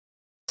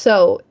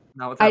 So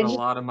Not without I a just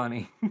lot of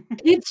money.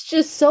 it's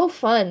just so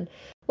fun.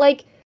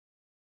 Like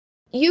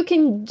you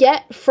can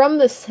get from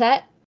the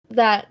set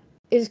that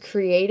is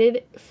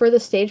created for the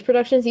stage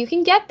productions, you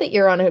can get that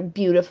you're on a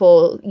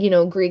beautiful,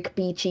 Greek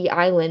beachy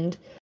island,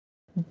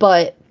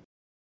 but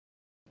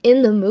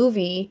in the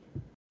movie,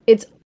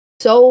 it's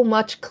so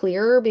much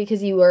clearer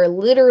because you are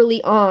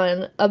literally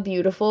on a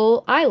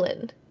beautiful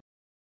island.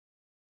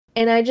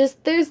 And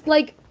there's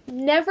like,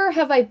 never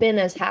have I been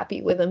as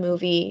happy with a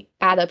movie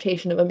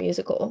adaptation of a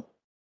musical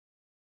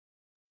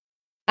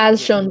as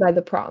Yeah. shown by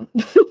The Prom.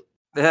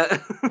 Case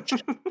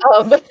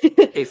um,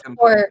 in point.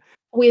 or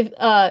with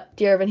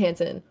Dear Evan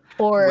Hansen,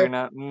 or We're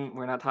not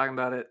talking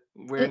about it.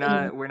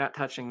 mm-mm, We're not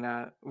touching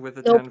that with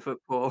a nope, 10-foot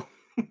pole.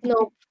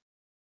 nope.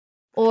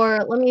 Or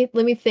let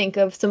me think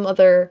of some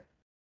other.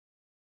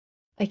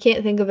 I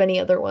can't think of any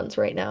other ones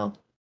right now.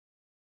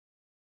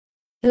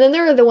 And then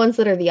there are the ones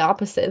that are the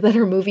opposite, that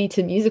are movie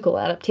to musical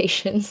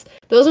adaptations.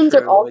 Those ones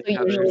are True, also like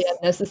usually Heathers.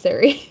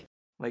 unnecessary.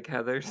 Like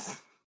Heathers.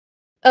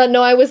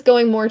 No, I was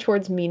going more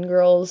towards Mean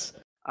Girls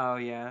Oh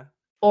yeah.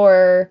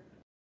 or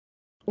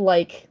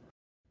like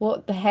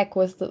what the heck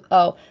was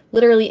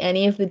literally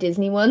any of the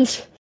Disney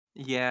ones.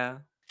 Yeah.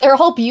 They're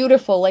all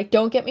beautiful, like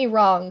don't get me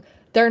wrong.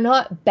 They're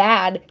not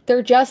bad.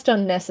 They're just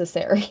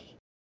unnecessary.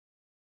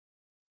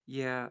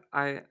 Yeah.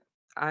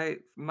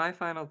 My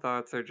final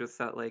thoughts are just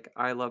that like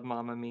I love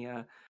Mamma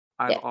Mia.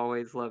 I've Yeah.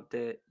 always loved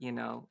it, you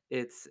know.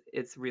 It's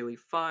really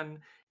fun.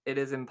 It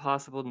is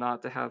impossible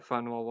not to have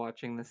fun while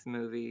watching this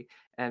movie.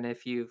 And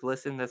if you've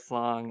listened this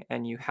long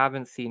and you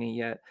haven't seen it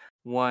yet,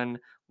 one,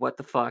 what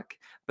the fuck?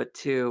 But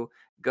two,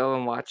 go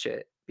and watch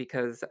it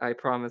because I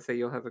promise that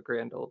you'll have a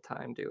grand old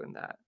time doing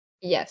that.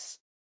 Yes.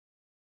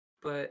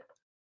 But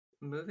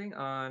moving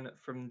on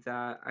from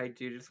that, I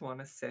do just want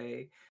to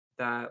say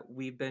that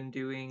we've been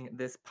doing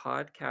this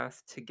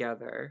podcast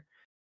together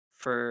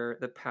for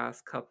the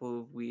past couple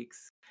of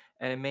weeks,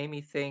 and it made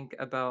me think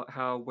about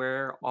how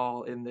we're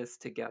all in this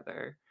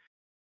together.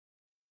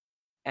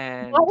 What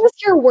And was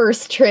your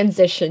worst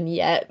transition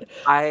yet?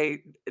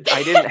 I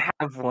I didn't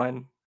have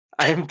one.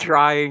 I am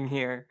trying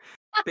here.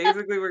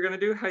 Basically, we're gonna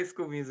do High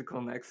School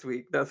Musical next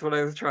week. That's what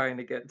I was trying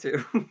to get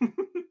to.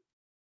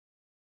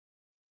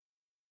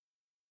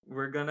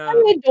 we're gonna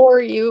I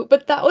adore you,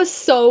 but that was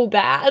so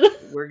bad.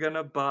 We're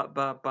gonna bop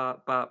bop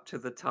bop bop to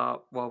the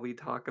top while we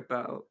talk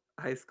about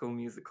High School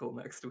Musical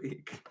next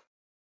week.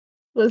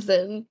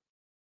 Listen,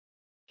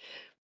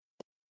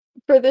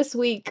 for this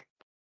week,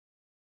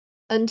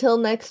 until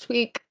next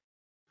week,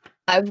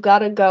 I've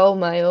gotta go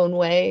my own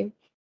way.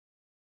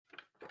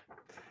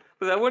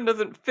 But that one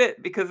doesn't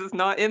fit because it's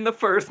not in the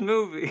first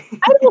movie.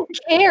 I don't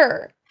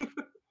care.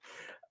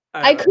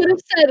 I I don't could know. have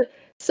said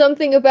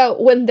something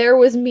about when there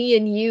was me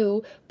and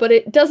you, but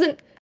it doesn't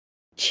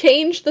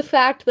change the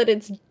fact that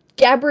it's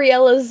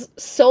Gabriella's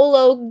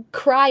solo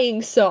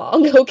crying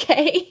song,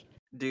 okay?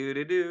 Do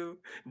do do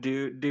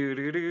do do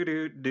do do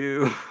do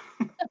do.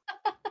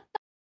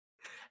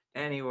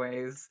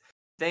 Anyways,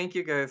 thank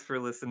you guys for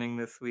listening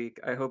this week.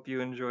 I hope you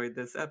enjoyed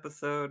this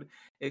episode.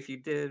 If you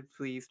did,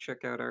 please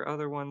check out our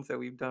other ones that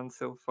we've done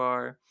so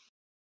far.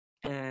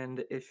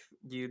 And if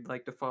you'd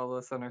like to follow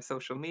us on our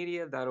social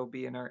media, that'll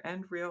be in our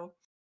end reel.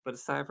 But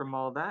aside from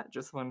all that,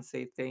 just want to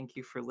say thank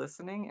you for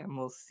listening, and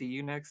we'll see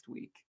you next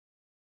week.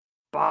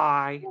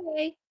 Bye.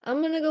 Okay,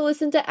 I'm gonna go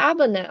listen to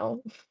ABBA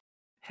now.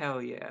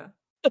 Hell yeah.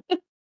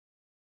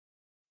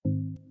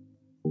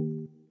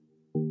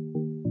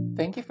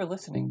 Thank you for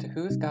listening to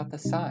Who's Got the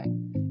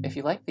Sign. If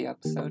you liked the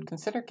episode,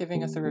 consider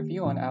giving us a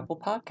review on Apple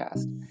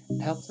Podcast.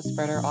 It helps us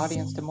spread our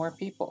audience to more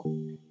people.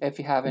 If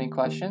you have any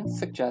questions,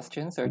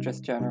 suggestions, or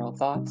just general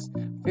thoughts,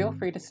 feel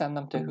free to send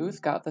them to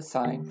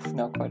who'sgotthesign,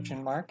 no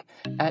question mark,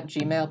 at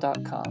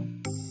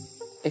gmail.com.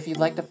 If you'd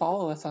like to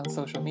follow us on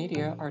social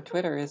media, our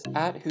Twitter is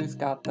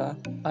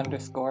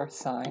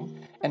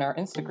 @who'sgotThe_sign, and our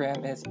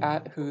Instagram is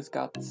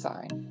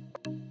 @who'sgotthesign.